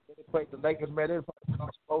 If they played the Lakers, man, they probably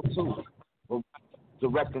going to go too.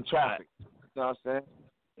 Directing traffic. You know what I'm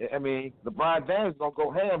saying? I mean, LeBron James is going to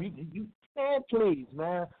go ham. You man, please,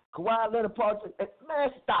 man. Kawhi Leonard, man,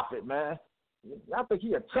 stop it, man. I think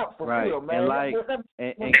he a tough for real, man.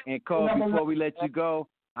 And Cole, before we let you go,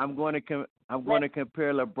 I'm going to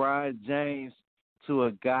compare LeBron James to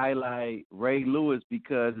a guy like Ray Lewis,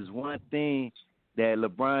 because it's one thing that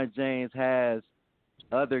LeBron James has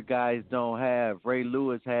other guys don't have. Ray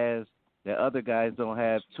Lewis has that other guys don't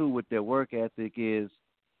have too, with their work ethic, is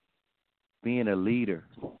being a leader.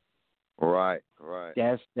 Right.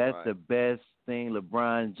 That's the best thing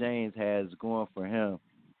LeBron James has going for him,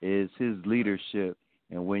 is his leadership.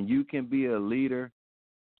 And when you can be a leader,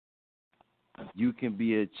 you can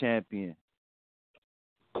be a champion.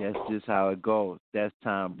 That's just how it goes. That's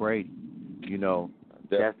Tom Brady. You know,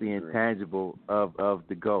 that's the intangible of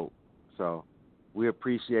the GOAT. So we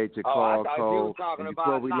appreciate your call, I thought Cole. you were talking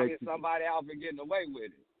about knocking somebody out and getting away with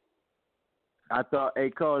it. I thought, hey,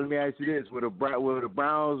 Cole, let me ask you this. Will the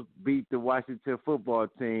Browns beat the Washington football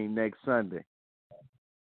team next Sunday?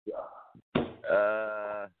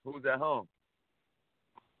 Who's at home?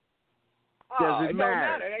 Does it Don't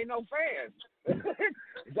matter. There ain't no fans.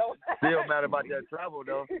 Still matter about that travel,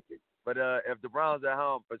 though. But if the Browns at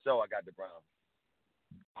home, for sure, I got the Browns.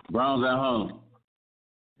 Browns at home.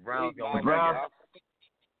 Browns Week going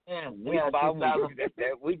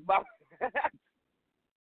week by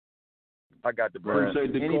I got the Browns.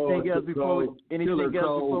 Anything else before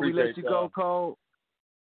we let you go, Cole?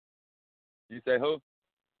 You say who?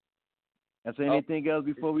 I say anything else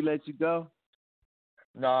before we let you go?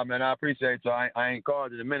 No, man, I appreciate you. I ain't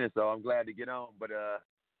called in a minute, so I'm glad to get on. But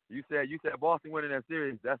you said Boston winning that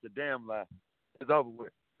series. That's a damn lie. It's over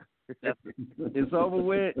with. It's over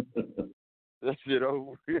with. That shit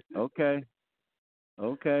over with. Okay.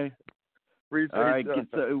 Appreciate all right. you.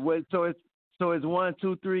 So it's 1,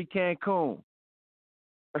 2, 3 Cancun.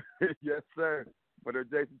 Yes, sir. For the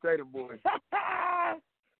Jason Tatum boys.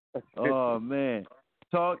 Oh man,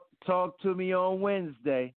 talk to me on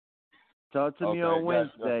Wednesday. Talk to me on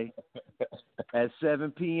Wednesday at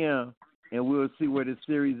 7 p.m. and we'll see where the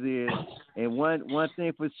series is. And one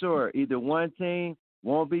thing for sure, either one team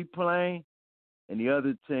won't be playing and the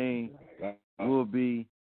other team will be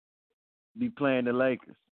be playing the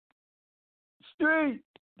Lakers. Street.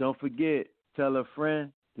 Don't forget, tell a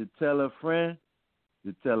friend to tell a friend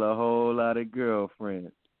to tell a whole lot of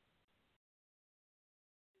girlfriends.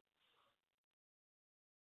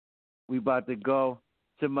 We about to go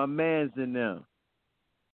to my mans in them.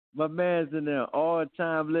 My mans in there,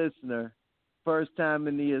 all-time listener, first time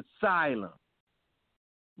in the asylum.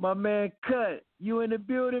 My man Cut, you in the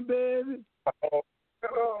building, baby? Oh,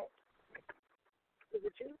 hello. Is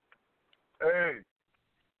it you? Hey.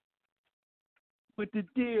 What the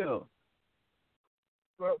deal?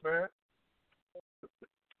 What's up, man?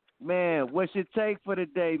 Man, what's your take for the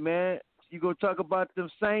day, man? You gonna talk about them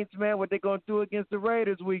Saints, man? What they gonna do against the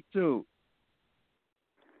Raiders week 2?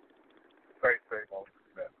 Saints ain't gonna do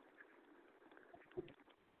that.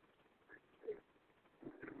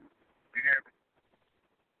 You hear me?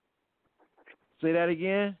 Say that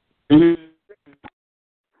again? There you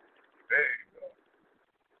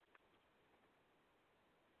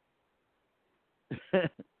go.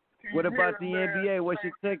 What about the NBA? What's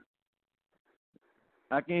your take?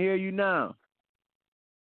 I can hear you now.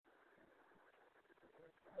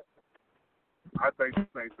 I think the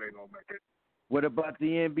Saints ain't gonna make it. What about the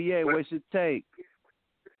NBA? What's your take?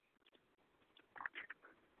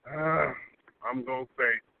 I'm gonna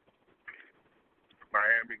say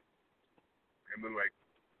Miami and the Lakers.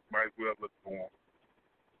 Might as well look for them.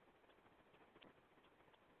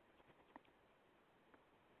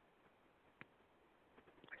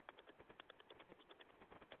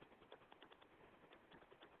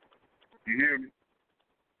 You hear me?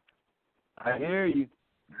 I hear you.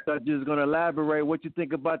 Thought you was gonna elaborate. What you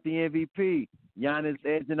think about the MVP? Giannis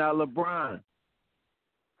edging out LeBron.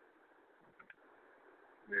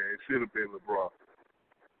 Yeah, it should have been LeBron.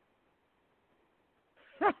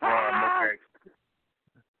 LeBron, okay.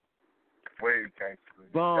 Way gangster.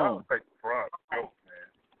 Y'all take LeBron. Go, man.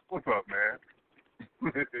 What's up, man?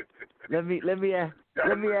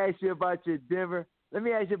 Let me ask you about your Denver. Let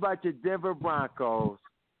me ask you about your Denver Broncos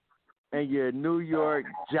and your New York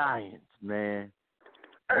Giants, man.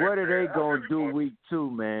 What are they gonna do week 2,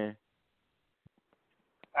 man?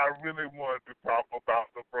 I really wanted to talk about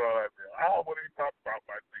LeBron. I don't want to talk about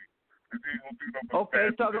my team. Okay,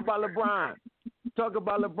 talk about LeBron. Talk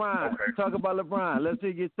about LeBron. Okay. Talk about LeBron. Let's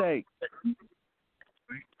hear your take.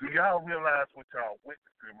 Do y'all realize what y'all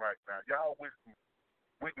witnessing right now? Y'all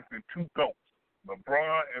witnessing 2 GOATs,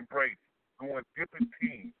 LeBron and Brady, going different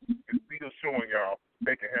teams and still showing y'all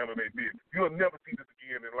they can handle their business. You'll never see this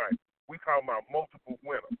again in life. We talking about multiple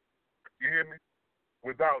winners. You hear me?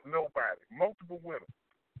 Without nobody. Multiple winners.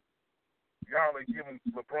 Y'all ain't giving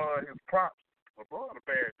LeBron his props. LeBron a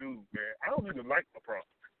bad dude, man. I don't even like LeBron.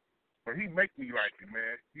 But he make me like him,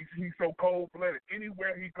 man. He's so cold-blooded.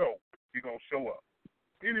 Anywhere he go, he gonna show up.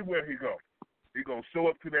 Anywhere he go, he gonna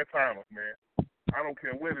show up to that finals, man. I don't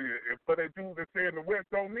care what it is. If for that dude that say in the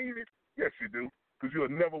West don't need it, yes you do. Because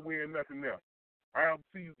you'll never win nothing else. I don't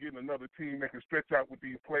see you getting another team that can stretch out with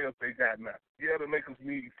these players they got now. Yeah, the Lakers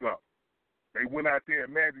need something. They went out there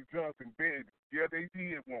and Magic Johnson begged it. Yeah, they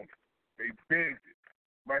did want it. They begged it.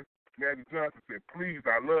 Like Magic Johnson said, please,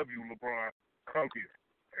 I love you, LeBron. Come here.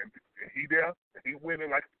 And he there, and he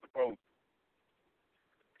winning like he's supposed to.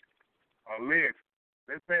 A legend.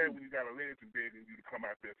 That's bad when you got a legend begging you to come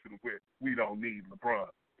out there to the West. We don't need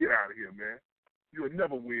LeBron. Get out of here, man. You'll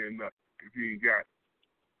never win nothing if you ain't got it.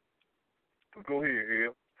 So go ahead,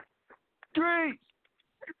 El. Street.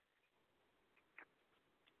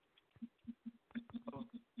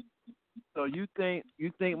 So you think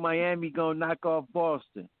Miami gonna knock off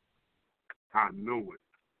Boston? I know it.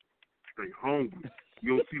 They hungry.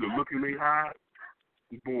 You don't see the look in their eyes?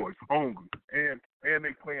 These boys hungry. And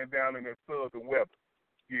they playing down in their southern weather.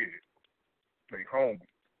 Yeah. They hungry.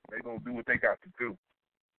 They gonna do what they got to do.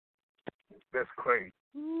 That's crazy.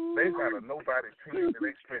 They got a nobody team and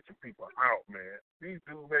they stretching people out, man. These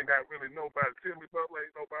dudes ain't got really nobody. Jimmy Butler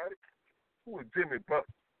ain't nobody. Who is Jimmy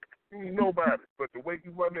Butler? He ain't nobody. But the way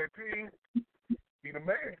he run that team, he the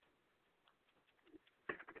man.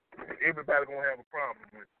 Everybody gonna have a problem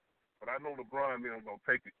with it. But I know LeBron and them gonna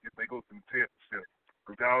take it if they go to the championship.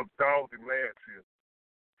 Because y'all dogged him last year.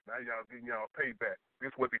 Now y'all getting y'all payback.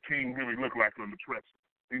 This is what the king really looked like on the stretch.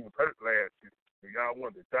 He was hurt last year. And y'all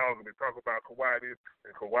want to dog him and talk about Kawhi this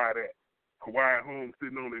and Kawhi that. Kawhi home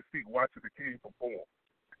sitting on his feet watching the king perform.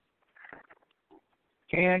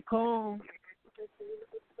 Cancun.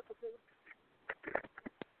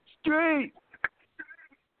 Street.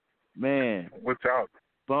 Man. What y'all?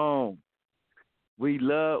 Boom. We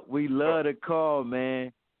love the call,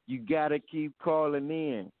 man. You gotta keep calling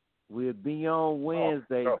in. We'll be on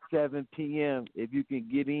Wednesday, 7 p.m. if you can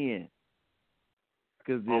get in.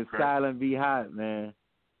 because the asylum be hot, man.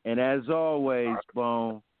 And as always,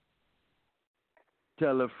 Bone,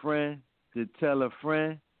 tell a friend to tell a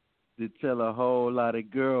friend to tell a whole lot of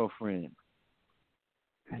girlfriends.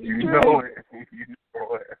 You know it. You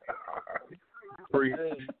know it.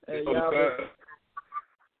 Hey,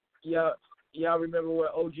 y'all remember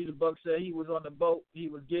what OG the Buck said? He was on the boat. He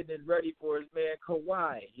was getting it ready for his man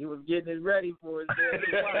Kawhi. He was getting it ready for his man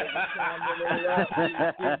Kawhi. He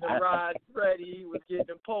was getting the rods ready. He was getting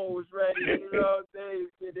the poles ready. You know what I'm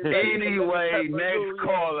saying? Anyway,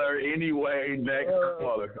 next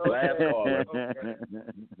caller. Last caller.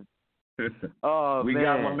 Oh, we man.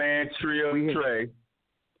 got my man Trill Trey.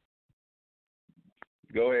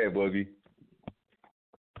 Go ahead, Boogie.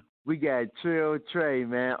 We got Trill Trey,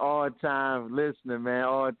 man, all-time listener, man,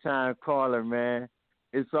 all-time caller, man.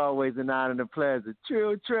 It's always an honor and a pleasure.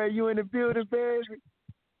 Trill Trey, you in the building, baby?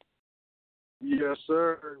 Yes,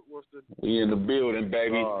 sir. What's the? We in the building,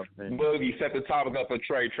 baby. Oh, Boogie, set the topic up for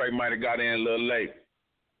Trey. Trey might have got in a little late.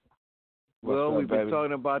 Well, we've been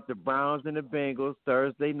talking about the Browns and the Bengals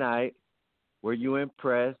Thursday night. Were you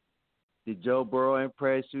impressed? Did Joe Burrow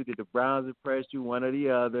impress you? Did the Browns impress you? One or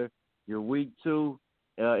the other. Your week 2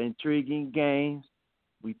 intriguing games.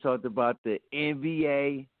 We talked about the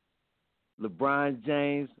NBA. LeBron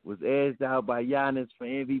James was edged out by Giannis for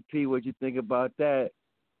MVP. What you think about that?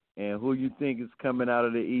 And who you think is coming out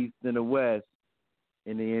of the East and the West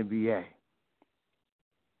in the NBA?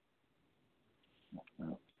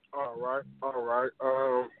 All right.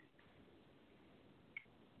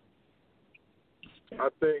 I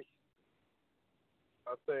think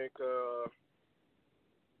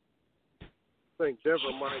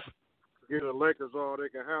Denver might give the Lakers all they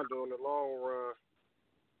can handle in the long run,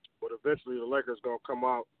 but eventually the Lakers gonna come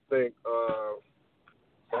out. I think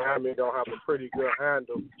Miami gonna have a pretty good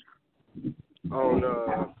handle on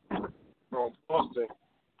Boston.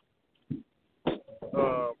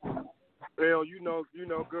 Bill, you know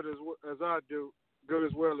good as well as I do.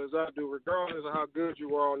 Regardless of how good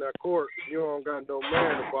you are on that court, you don't got no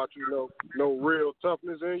man about you, no real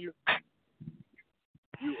toughness in you.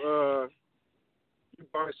 You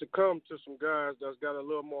might succumb to some guys that's got a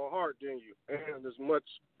little more heart than you, and as much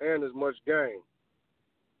game.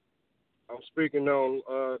 I'm speaking on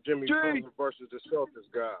Jimmy Butler versus the Celtics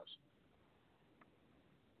guys.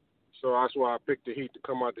 So that's why I picked the Heat to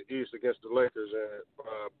come out the East against the Lakers, and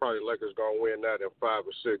probably the Lakers gonna win that in 5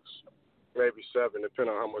 or 6, maybe 7,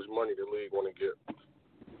 depending on how much money the league want to get.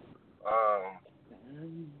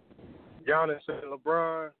 Giannis and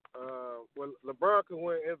LeBron. Well, LeBron can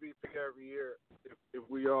win MVP every year if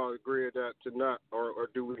we all agree that to not, or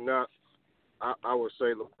do we not? I would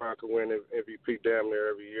say LeBron can win MVP damn near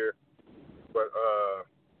every year, but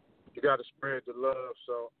you got to spread the love.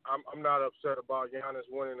 So I'm not upset about Giannis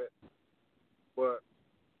winning it, but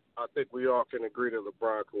I think we all can agree that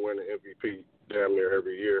LeBron can win the MVP damn near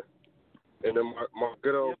every year. And then my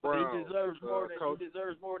good old Browns. He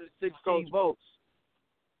deserves more than 16 votes.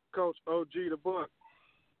 Coach OG the Buck.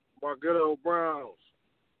 My good old Browns.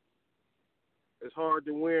 It's hard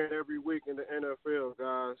to win every week in the NFL,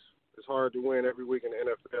 guys. It's hard to win every week in the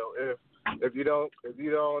NFL. If you don't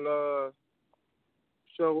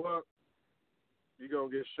show up, you're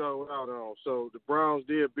gonna get showed out on. So the Browns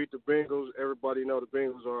did beat the Bengals. Everybody know the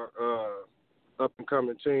Bengals are up and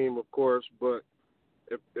coming team, of course, but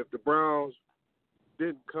if the Browns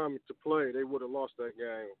didn't come to play, they would have lost that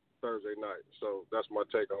game Thursday night. So that's my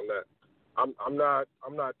take on that. I'm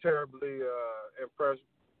not terribly impressed.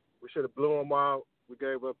 We should have blew them out. We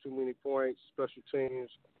gave up too many points. Special teams.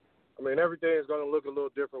 I mean, everything is going to look a little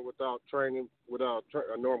different without training, without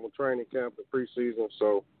a normal training camp and preseason.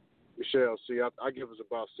 So we shall see. I give us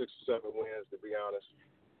about 6 or 7 wins, to be honest.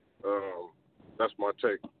 That's my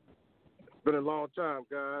take. It's been a long time,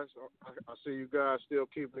 guys. I see you guys still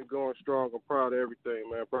keeping it going strong. I'm proud of everything,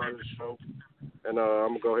 man. Proud of the show. And I'm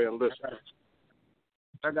going to go ahead and listen.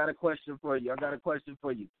 I got a question for you.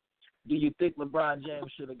 Do you think LeBron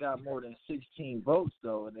James should have got more than 16 votes,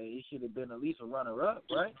 though, and he should have been at least a runner-up,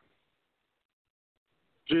 right?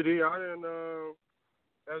 GD, I didn't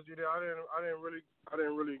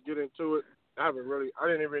really get into it. I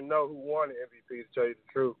didn't even know who won the MVP, to tell you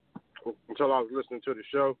the truth, until I was listening to the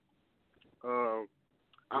show. I'm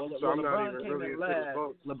not even really into the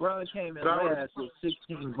votes. LeBron came in last with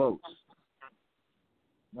 16 votes.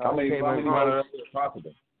 How many runners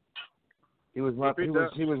possible? He was runner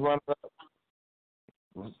up.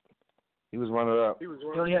 He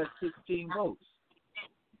only had 16 votes.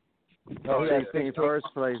 No, he had first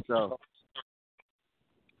place though.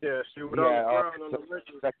 Yeah, see, without LeBron on the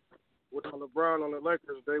Lakers, without LeBron on the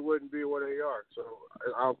Lakers, they wouldn't be where they are. So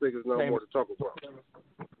I don't think there's no more to talk about.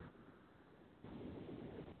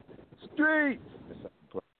 Street.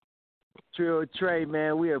 Trill Trey,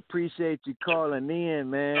 man, we appreciate you calling in,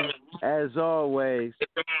 man. As always,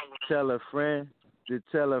 tell a friend to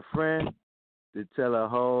tell a friend to tell a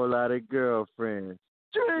whole lot of girlfriends.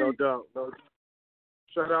 No doubt. No doubt.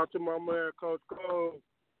 Shout out to my man, Coach Cole.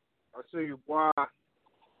 I see you, boy.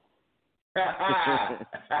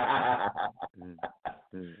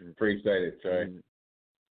 Appreciate it, Trey.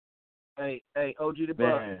 Hey, OG the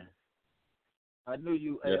Buck. I knew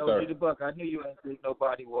you. Yes, hey, OG the Buck. I knew you ain't think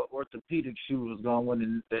nobody with orthopedic shoes was gonna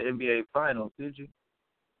win the NBA Finals, did you?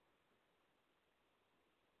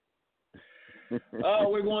 Oh,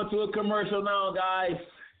 we're going to a commercial now, guys.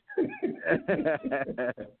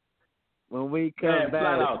 When we come back,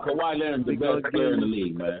 flat out, Kawhi Leonard's the best player in the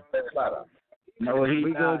league, man. Flat out. No,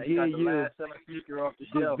 we gonna give got the you last selling speaker off the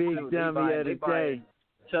the shelf. big too. dummy of the day.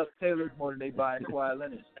 Chuck Taylor's more than they buying Kawhi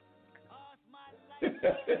Leonard.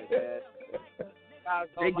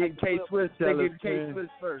 They get K-Swiss. They get K-Swiss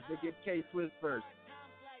first. They get K-Swiss first.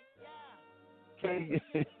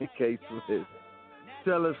 K-Swiss.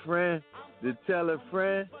 Tell a friend to tell a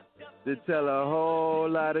friend to tell a whole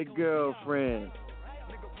lot of girlfriends.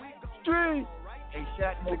 Street. Hey,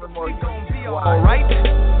 Shaq, moving more. We gon' be alright.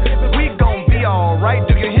 We gon' be alright.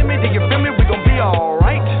 Do you hear me? Do you feel me? We gon' be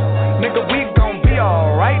alright. Nigga, we gon' be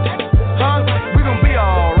alright. Huh? We gon' be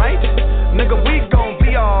alright. Nigga, we gon'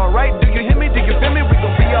 be alright. Do you hear me? Do you feel me? We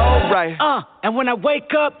gon' be alright. And when I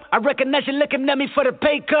wake up, I recognize you looking at me for the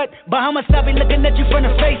pay cut. Bahamas, I be looking at you from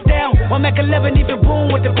the face down. One Mac 11, even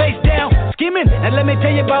boom with the face down. Skimming, and let me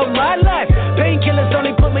tell you about my life. Painkillers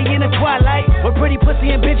only put me in the twilight. With pretty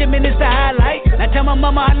pussy and Benjamin is the highlight. I tell my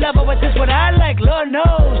mama I love her, but this what I like. Lord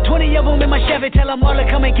knows, 20 of them in my Chevy. Tell them all to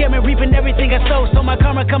come and get me, reaping everything I sow. So my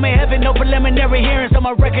karma come in heaven, no preliminary hearings on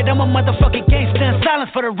my record. I'm a motherfucking gangster in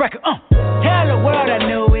silence for the record. Tell the world I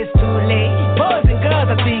know it's too late. Boys and girls,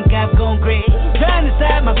 I think I've gone great. Trying to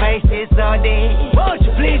side my faces all day. Won't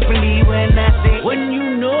you please believe when I say, when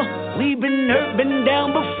you know we've been hurt, been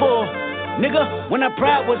down before. Nigga, when our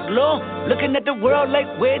pride was low, looking at the world like,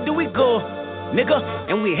 where do we go? Nigga,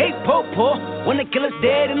 and we hate po-po when they kill us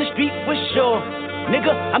dead in the street for sure.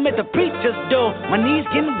 Nigga, I'm at the preacher's door. My knees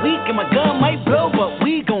getting weak and my gun might blow, but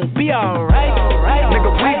we gon' be alright.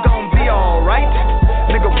 Nigga, we gon' be alright.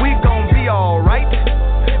 Nigga, we gon' be alright.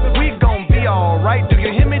 We gon' be alright. Do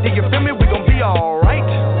you hear me? Do you feel me? We gon' be alright.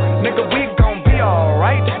 Nigga, we gon' be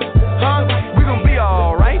alright. Huh? We gon' be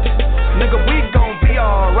alright. Nigga, we gon' be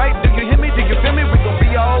alright. Do you hear me? Do you feel me? We gon'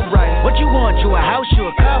 be alright. What you want? You a house, you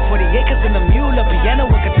a car, 40 acres and a mule, a piano,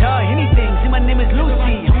 a guitar, anything. See, my name is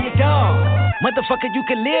Lucy, I'm your dog. Motherfucker, you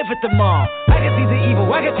can live at the mall. I can see the evil,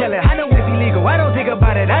 I can tell it. I know it's illegal. I don't think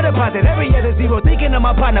about it. I deposit every other zero. Thinking of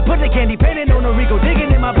my partner, put the candy, painting on a Rico,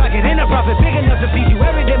 digging in my pocket. Ain't a profit big enough to feed you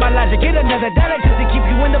every day. My logic, get another dollar just to keep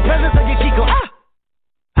you in the presence of your Chico.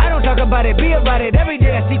 I don't talk about it, be about it. Every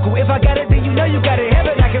day I sequel. If I got it, then you know you got it.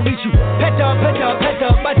 Heaven, I can reach you. Pet dog, my dog,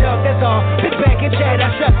 that's all. Sit back and chat, I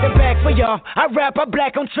strap the back for y'all. I rap, I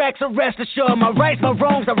black on tracks, so rest assured. My rights, my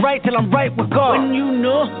wrongs, I right till I'm right with God. When you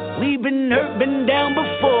know we've been hurt, been down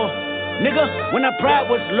before. Nigga, when our pride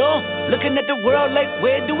was low, looking at the world like,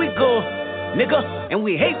 where do we go? Nigga, and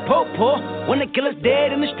we hate po-po when they kill us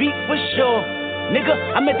dead in the street for sure. Nigga,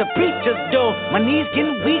 I'm at the preacher's door. My knees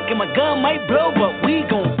getting weak and my gun might blow, but we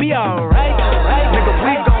gon' be alright. Nigga,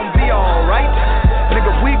 we gon' be alright.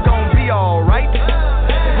 Nigga, we gon' be alright.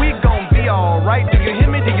 We gon' be alright. Do you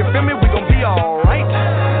hear me? Do you feel me? We gon' be alright.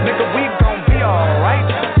 Nigga, we gon' be alright.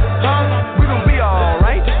 Huh? We gon' be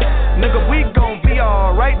alright. Nigga, we gon' be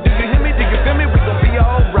alright. Do you hear me? Do you feel me? We gon' be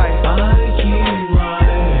alright.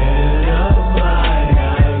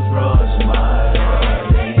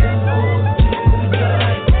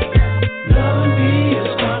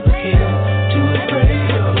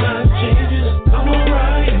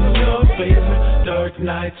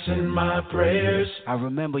 Nights in my prayers. I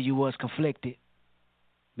remember you was conflicted,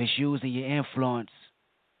 misusing your influence.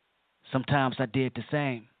 Sometimes I did the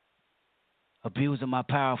same, abusing my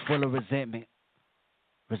power full of resentment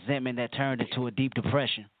that turned into a deep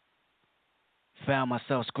depression. Found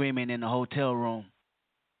myself screaming in the hotel room.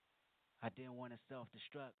 I didn't want to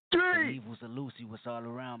self-destruct. The evils of Lucy was all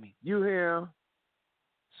around me. You hear him?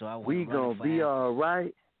 So I we gonna be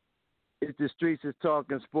alright. It's the Streets is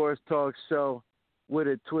Talking Sports Talk Show with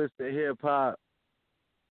a twist of hip-hop.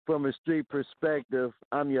 From a street perspective,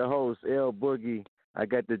 I'm your host, El-Boogie. I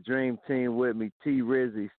got the Dream Team with me, T.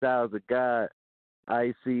 Rizzy, Styles of God,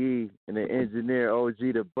 ICE, and the engineer, OG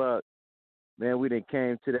the Buck. Man, we done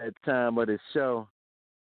came to that time of the show.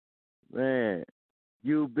 Man,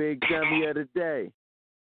 you big dummy of the day.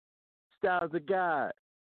 Styles of God.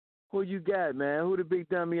 Who you got, man? Who the big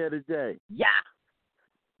dummy of the day? Yeah.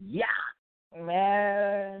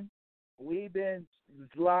 Man, we've been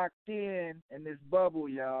locked in this bubble,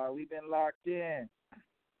 y'all. We've been locked in.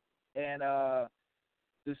 And the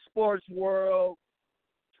sports world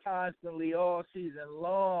constantly all season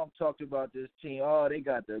long talked about this team. Oh, they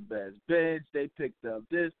got their best bench. They picked up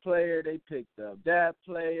this player. They picked up that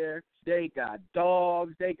player. They got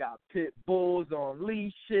dogs. They got pit bulls on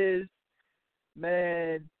leashes.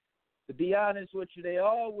 Man, to be honest with you, they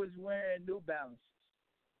always wearing New Balances.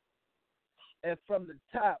 And from the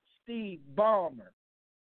top, Steve Ballmer,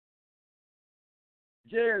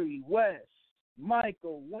 Jerry West,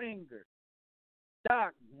 Michael Winger,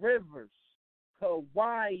 Doc Rivers,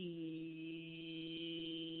 Kawhi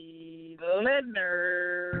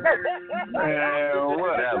Leonard. Man,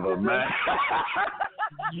 whatever, man.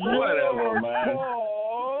 Whatever, man.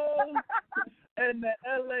 Paul, and the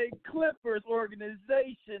LA Clippers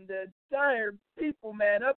organization, the entire people,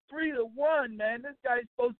 man, up 3-1, man. This guy's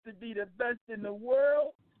supposed to be the best in the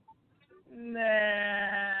world.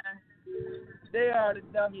 Nah. They are the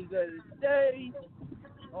dummies of the day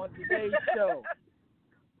on today's show.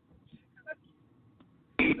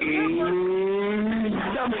 Big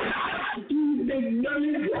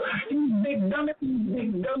dummy,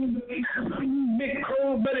 big dummy, big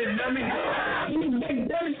cold blooded dummy, you big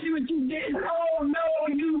dummy, see what you did? Oh no,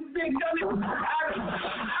 you big dummy,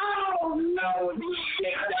 oh no, you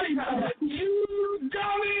big dummy, you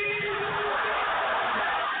dummy.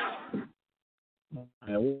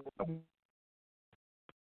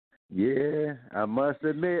 Yeah, I must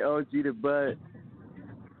admit, OG the Bud,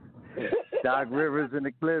 Doc Rivers and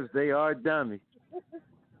the Clips, they are dummies.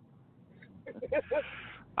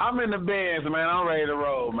 I'm in the Benz, man. I'm ready to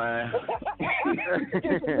roll, man.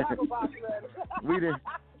 we done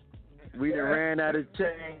ran out of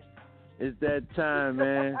change. It's that time,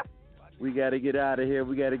 man. We got to get out of here.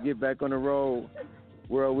 We got to get back on the road.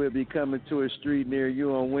 World will be coming to a street near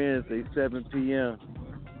you on Wednesday, 7 p.m.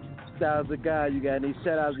 Styles of God, you got any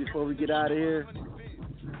shout-outs before we get out of here?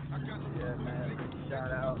 Yeah, man.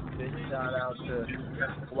 Big shout out to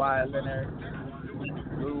Kawhi Leonard,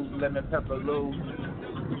 Lou, Lemon Pepper Lou,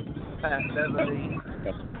 Pat Beverly,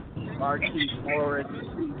 Marquise Morris,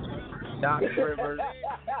 Doc Rivers,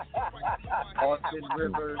 Austin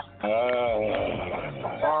Rivers,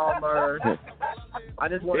 Palmer. I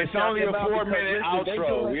just want it's to shout only them a out 4-minute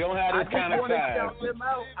outro. We don't have this kind of time.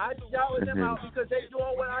 I shouted them out because they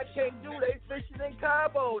doing what I can't do. They fishing in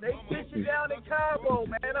Cabo. They fishing down in Cabo,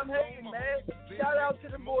 man. I'm hating, man. Shout out to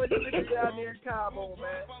the boys fishing down there in Cabo,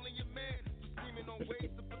 man.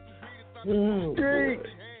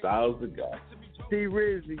 Styles of God. Steve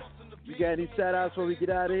Rizzy, you got any shout outs before we get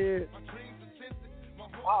out of here?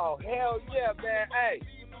 Oh, hell yeah, man. Hey,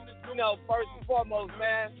 you know, first and foremost,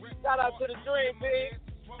 man, shout out to the Dream Team.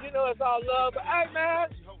 You know it's all love. But, hey, man,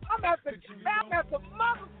 I'm at the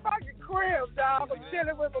motherfucking crib, dog. I'm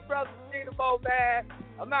chilling with my brother, Genemo, man.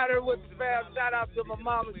 I'm out here with the fam. Shout out to my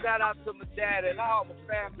mama. Shout out to my dad and all my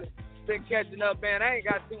family. Been catching up, man. I ain't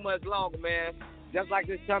got too much longer, man. Just like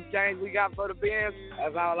this chump change we got for the Benz,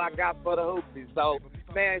 that's all I got for the hoopies. So,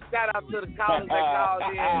 man, shout out to the callers that called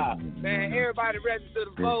in. Man, everybody registered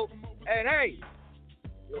to vote. And, hey,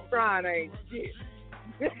 LeBron ain't shit.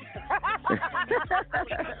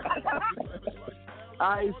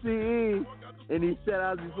 ICE, any shout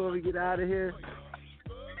outs before we get out of here?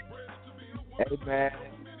 Hey, man.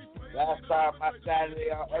 Last time my Saturday,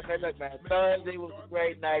 okay, look, man, Thursday was a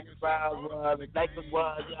great night. The Browns won, the Lakers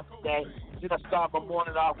won yesterday. Then I start my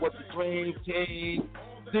morning off with the Dream Team.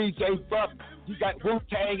 DJ Buck, you got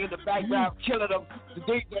Wu-Tang in the background killing them. The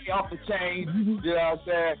DJ off the chain. You know what I'm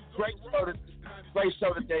saying? Great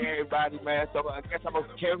show today, everybody, man. So I guess I'm going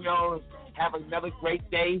to carry on and have another great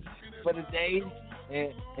day for the day.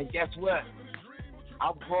 And guess what?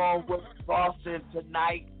 I'm going with Boston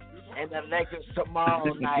tonight and the Lakers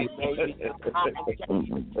tomorrow night, baby. Of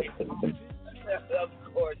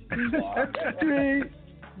course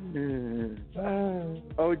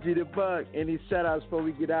OG the Buck, any shout outs before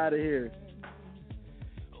we get out of here?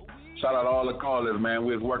 Shout out to all the callers, man.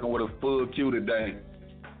 We was working with a full queue today.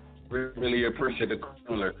 Really appreciate the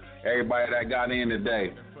caller. Everybody that got in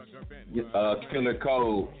today. Killer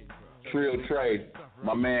Code, Trill Trey,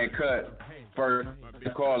 my man Cut, first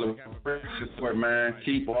caller. Support, man.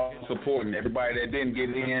 Keep on supporting. Everybody that didn't get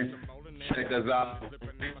in, check us out.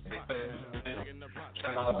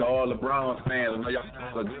 Shout out to all the Browns fans. I know y'all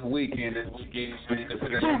have a good weekend this weekend.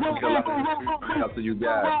 Shout out to you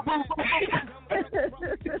guys.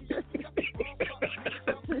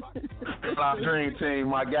 Our dream team,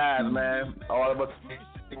 my guys, man. All of us,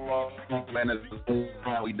 man,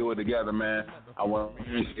 we do it together, man. I want to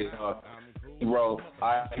appreciate Hero,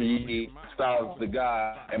 IPE, Styles the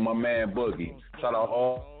Guy, and my man Boogie. Shout out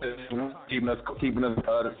all keeping us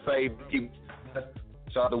safe.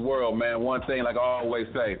 Shout out the world, man. One thing, like I always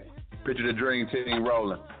say, picture the dream team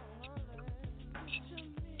rolling.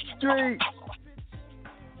 Street.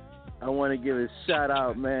 I want to give a shout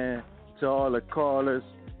out, man, to all the callers,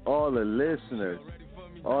 all the listeners,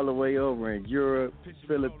 all the way over in Europe,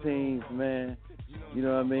 Philippines, man. You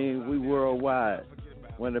know what I mean? We worldwide.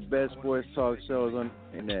 One of the best sports talk shows on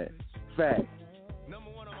the internet. Fact.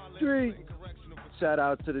 Street. Shout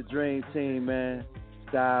out to the Dream Team, man.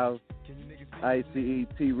 Styles, ICE,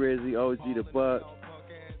 T-Rizzy, OG the Buck.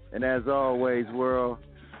 And as always, world,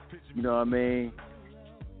 you know what I mean?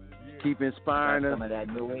 Keep inspiring us. Some of that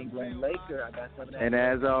New England Laker. I got some of that. And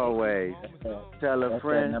as always, tell a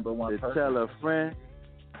friend to tell a friend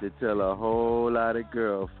to tell a whole lot of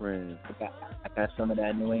girlfriends. I got some of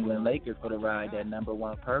that New England Lakers for the ride, that number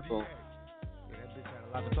one purple.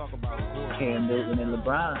 Cam Newton and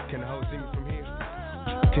LeBron. Can the whole team from here?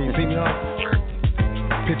 Can you see me on?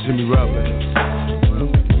 Picture me rolling.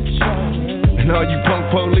 And all you punk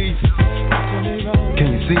police, can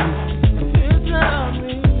you see me?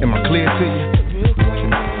 Am I clear to you?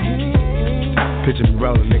 Picture me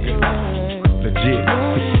rolling, nigga. Legit.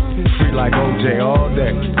 Free like OJ all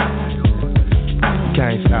day.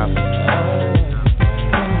 Can't stop me.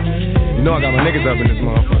 You know I got my niggas up in this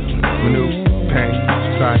motherfucker. Manu, Pain,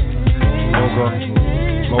 Sight, Mogo,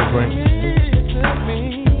 Mobrain.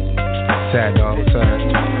 Sad dog, sad.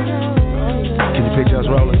 Can you picture us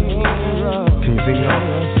rolling? Can you see me on?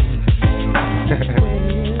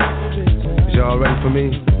 Is y'all ready for me?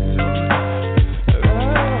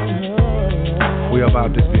 We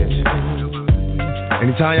about this bitch.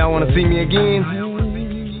 Anytime y'all wanna see me again,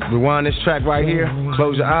 rewind this track right here,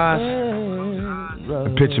 close your eyes,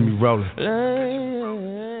 and picture me rolling.